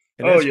there.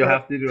 You'll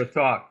have to do a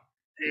talk.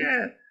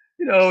 Yeah,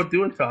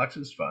 doing talks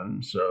is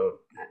fun. So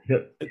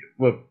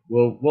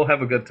we'll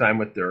have a good time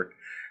with Dirk,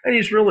 and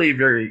he's really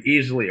very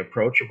easily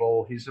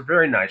approachable. He's a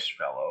very nice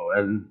fellow,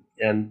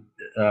 and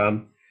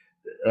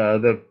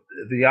the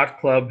yacht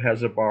club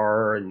has a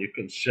bar, and you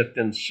can sit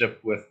and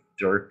sip with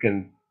Dirk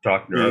and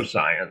talk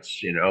neuroscience.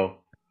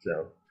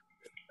 So.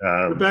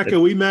 Rebecca,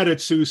 we met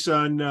at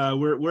Susan.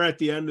 We're at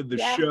the end of the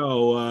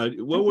show.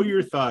 What were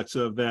your thoughts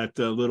of that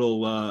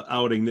little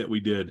outing that we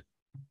did?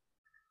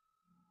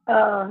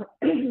 Oh,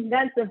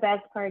 that's the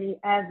best party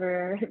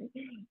ever.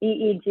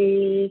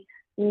 EEG,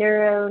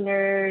 neuro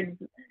nerds.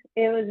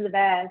 It was the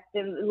best.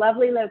 It was a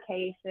lovely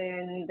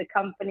location. The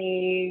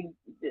company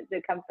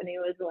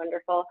was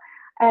wonderful,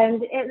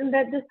 and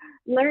just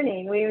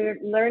learning. We were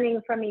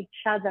learning from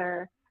each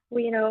other.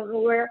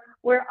 We're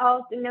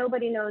all,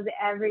 nobody knows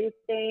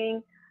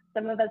everything.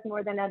 Some of us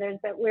more than others,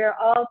 but we're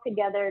all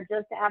together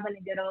just having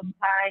a good old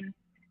time,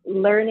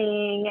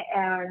 learning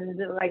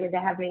and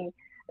having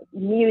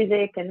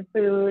music and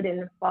food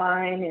and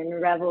fun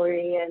and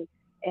revelry and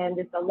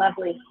it's a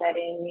lovely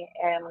setting.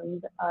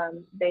 And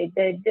they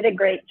did a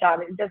great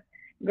job. It was just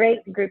a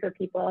great group of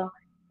people.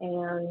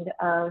 And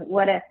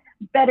what a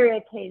better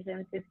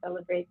occasion to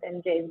celebrate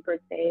than Jay's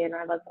birthday and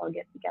have us all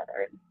get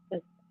together. It's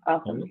just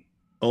awesome.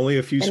 Only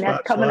a few spots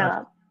that's coming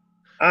left. up.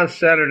 On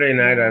Saturday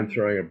night, I'm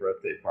throwing a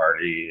birthday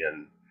party,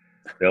 and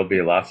there'll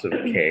be lots of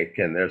cake,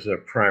 and there's a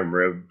prime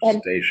rib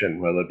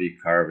station where they'll be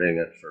carving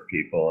it for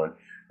people, and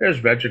there's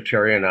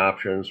vegetarian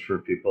options for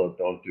people that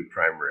don't do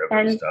prime rib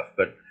and stuff.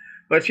 But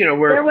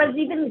there was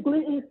even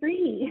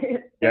gluten-free.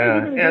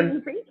 Yeah,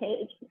 gluten-free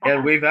cake.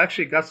 And we've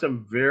actually got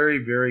some very,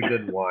 very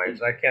good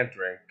wines. I can't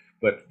drink,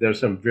 but there's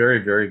some very,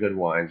 very good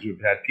wines.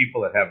 We've had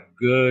people that have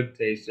good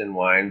taste in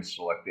wines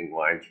selecting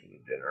wines for the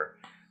dinner.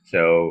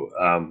 So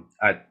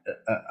I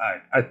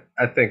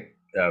think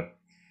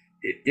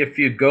if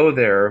you go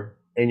there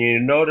and you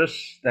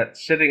notice that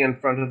sitting in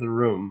front of the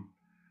room,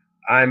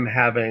 I'm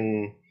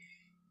having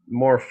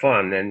more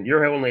fun, and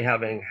you're only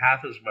having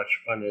half as much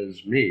fun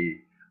as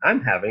me.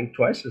 I'm having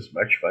twice as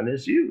much fun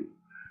as you.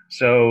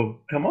 So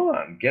come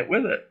on, get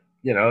with it.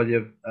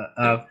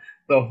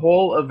 the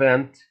whole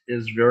event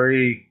is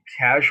very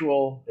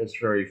casual. It's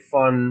very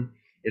fun.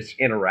 It's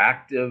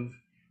interactive.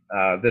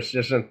 This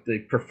isn't the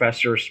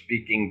professor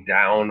speaking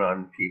down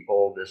on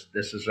people.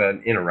 This is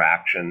an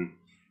interaction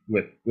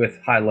with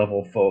high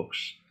level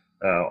folks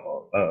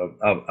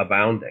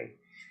abounding.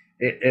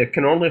 It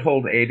can only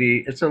hold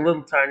 80. It's a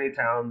little tiny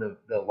town.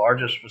 The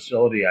largest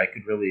facility I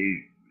could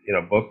really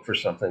book for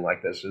something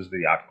like this is the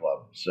yacht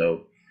club.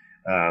 So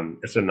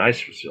it's a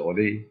nice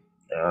facility,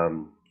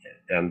 and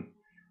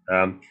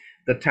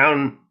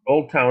the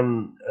old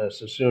town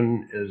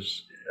Sassoon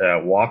is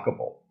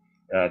walkable.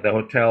 The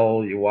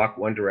hotel, you walk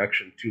one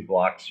direction 2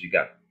 blocks, you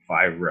got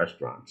 5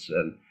 restaurants,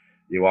 and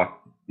you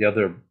walk the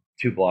other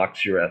 2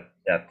 blocks, you're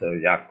at the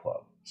yacht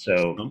club.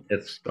 So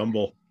it's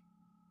stumble.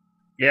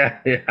 Yeah.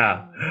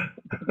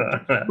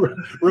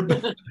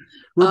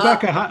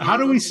 Rebecca, how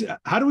do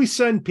we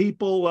send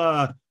people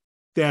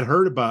that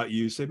heard about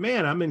you? Say,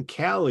 man, I'm in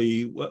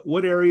Cali.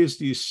 What areas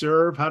do you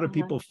serve? How do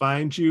people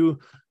find you?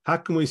 How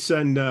can we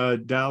send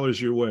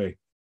dollars your way?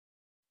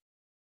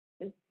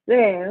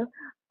 So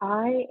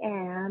I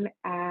am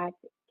at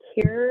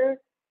Cure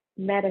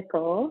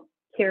Medical,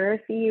 Cure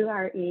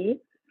CURE,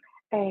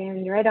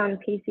 and right on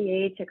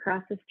PCH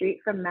across the street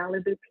from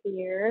Malibu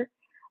Pier.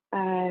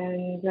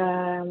 And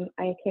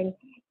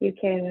you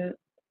can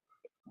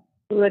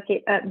look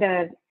at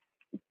the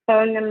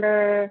phone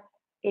number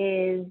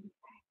is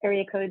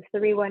area code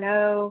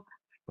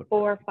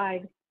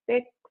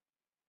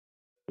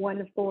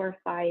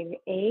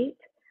 310-456-1458.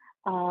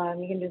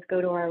 You can just go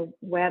to our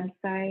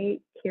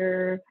website,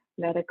 Cure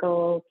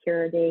Medical,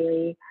 Cure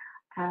Daily,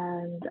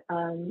 and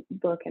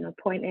book an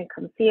appointment.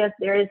 Come see us.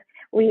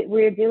 We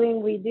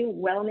do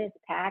wellness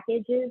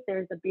packages.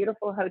 There's a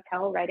beautiful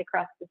hotel right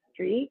across the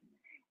street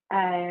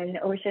and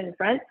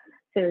oceanfront.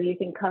 So you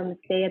can come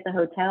stay at the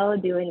hotel,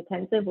 do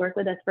intensive work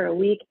with us for a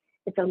week.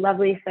 It's a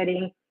lovely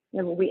setting.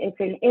 It's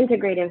an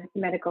integrative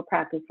medical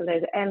practice. So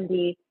there's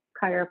MD,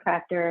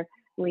 chiropractor.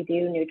 We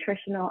do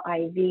nutritional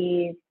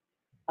IVs.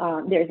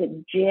 There's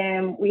a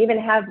gym. We even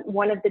have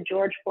one of the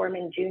George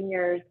Foreman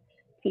Juniors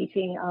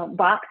teaching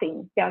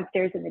boxing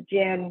downstairs in the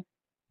gym.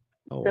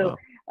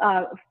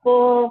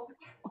 Full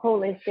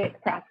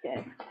holistic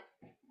practice.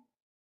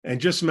 And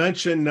just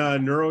mention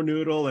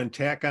NeuroNoodle and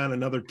tack on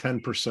another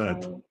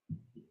 10%.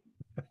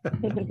 Hey,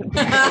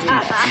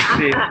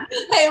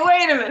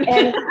 wait a minute.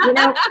 And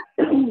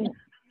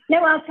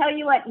no, I'll tell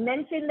you what.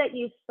 Mention that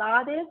you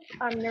saw this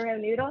on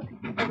NeuroNoodle,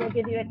 and we'll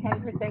give you a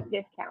 10%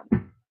 discount.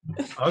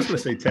 I was going to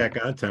say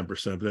tack on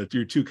 10%, but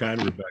you're too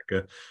kind,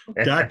 Rebecca.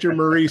 Dr.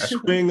 Marie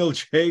Swingle,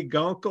 J.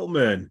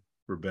 Gunkelman,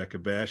 Rebecca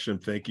Bassham,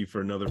 thank you for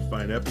another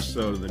fine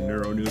episode of the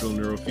NeuroNoodle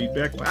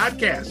Neurofeedback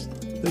Podcast.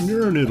 The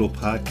NeuroNoodle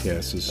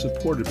Podcast is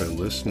supported by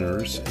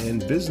listeners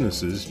and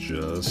businesses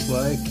just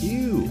like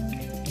you.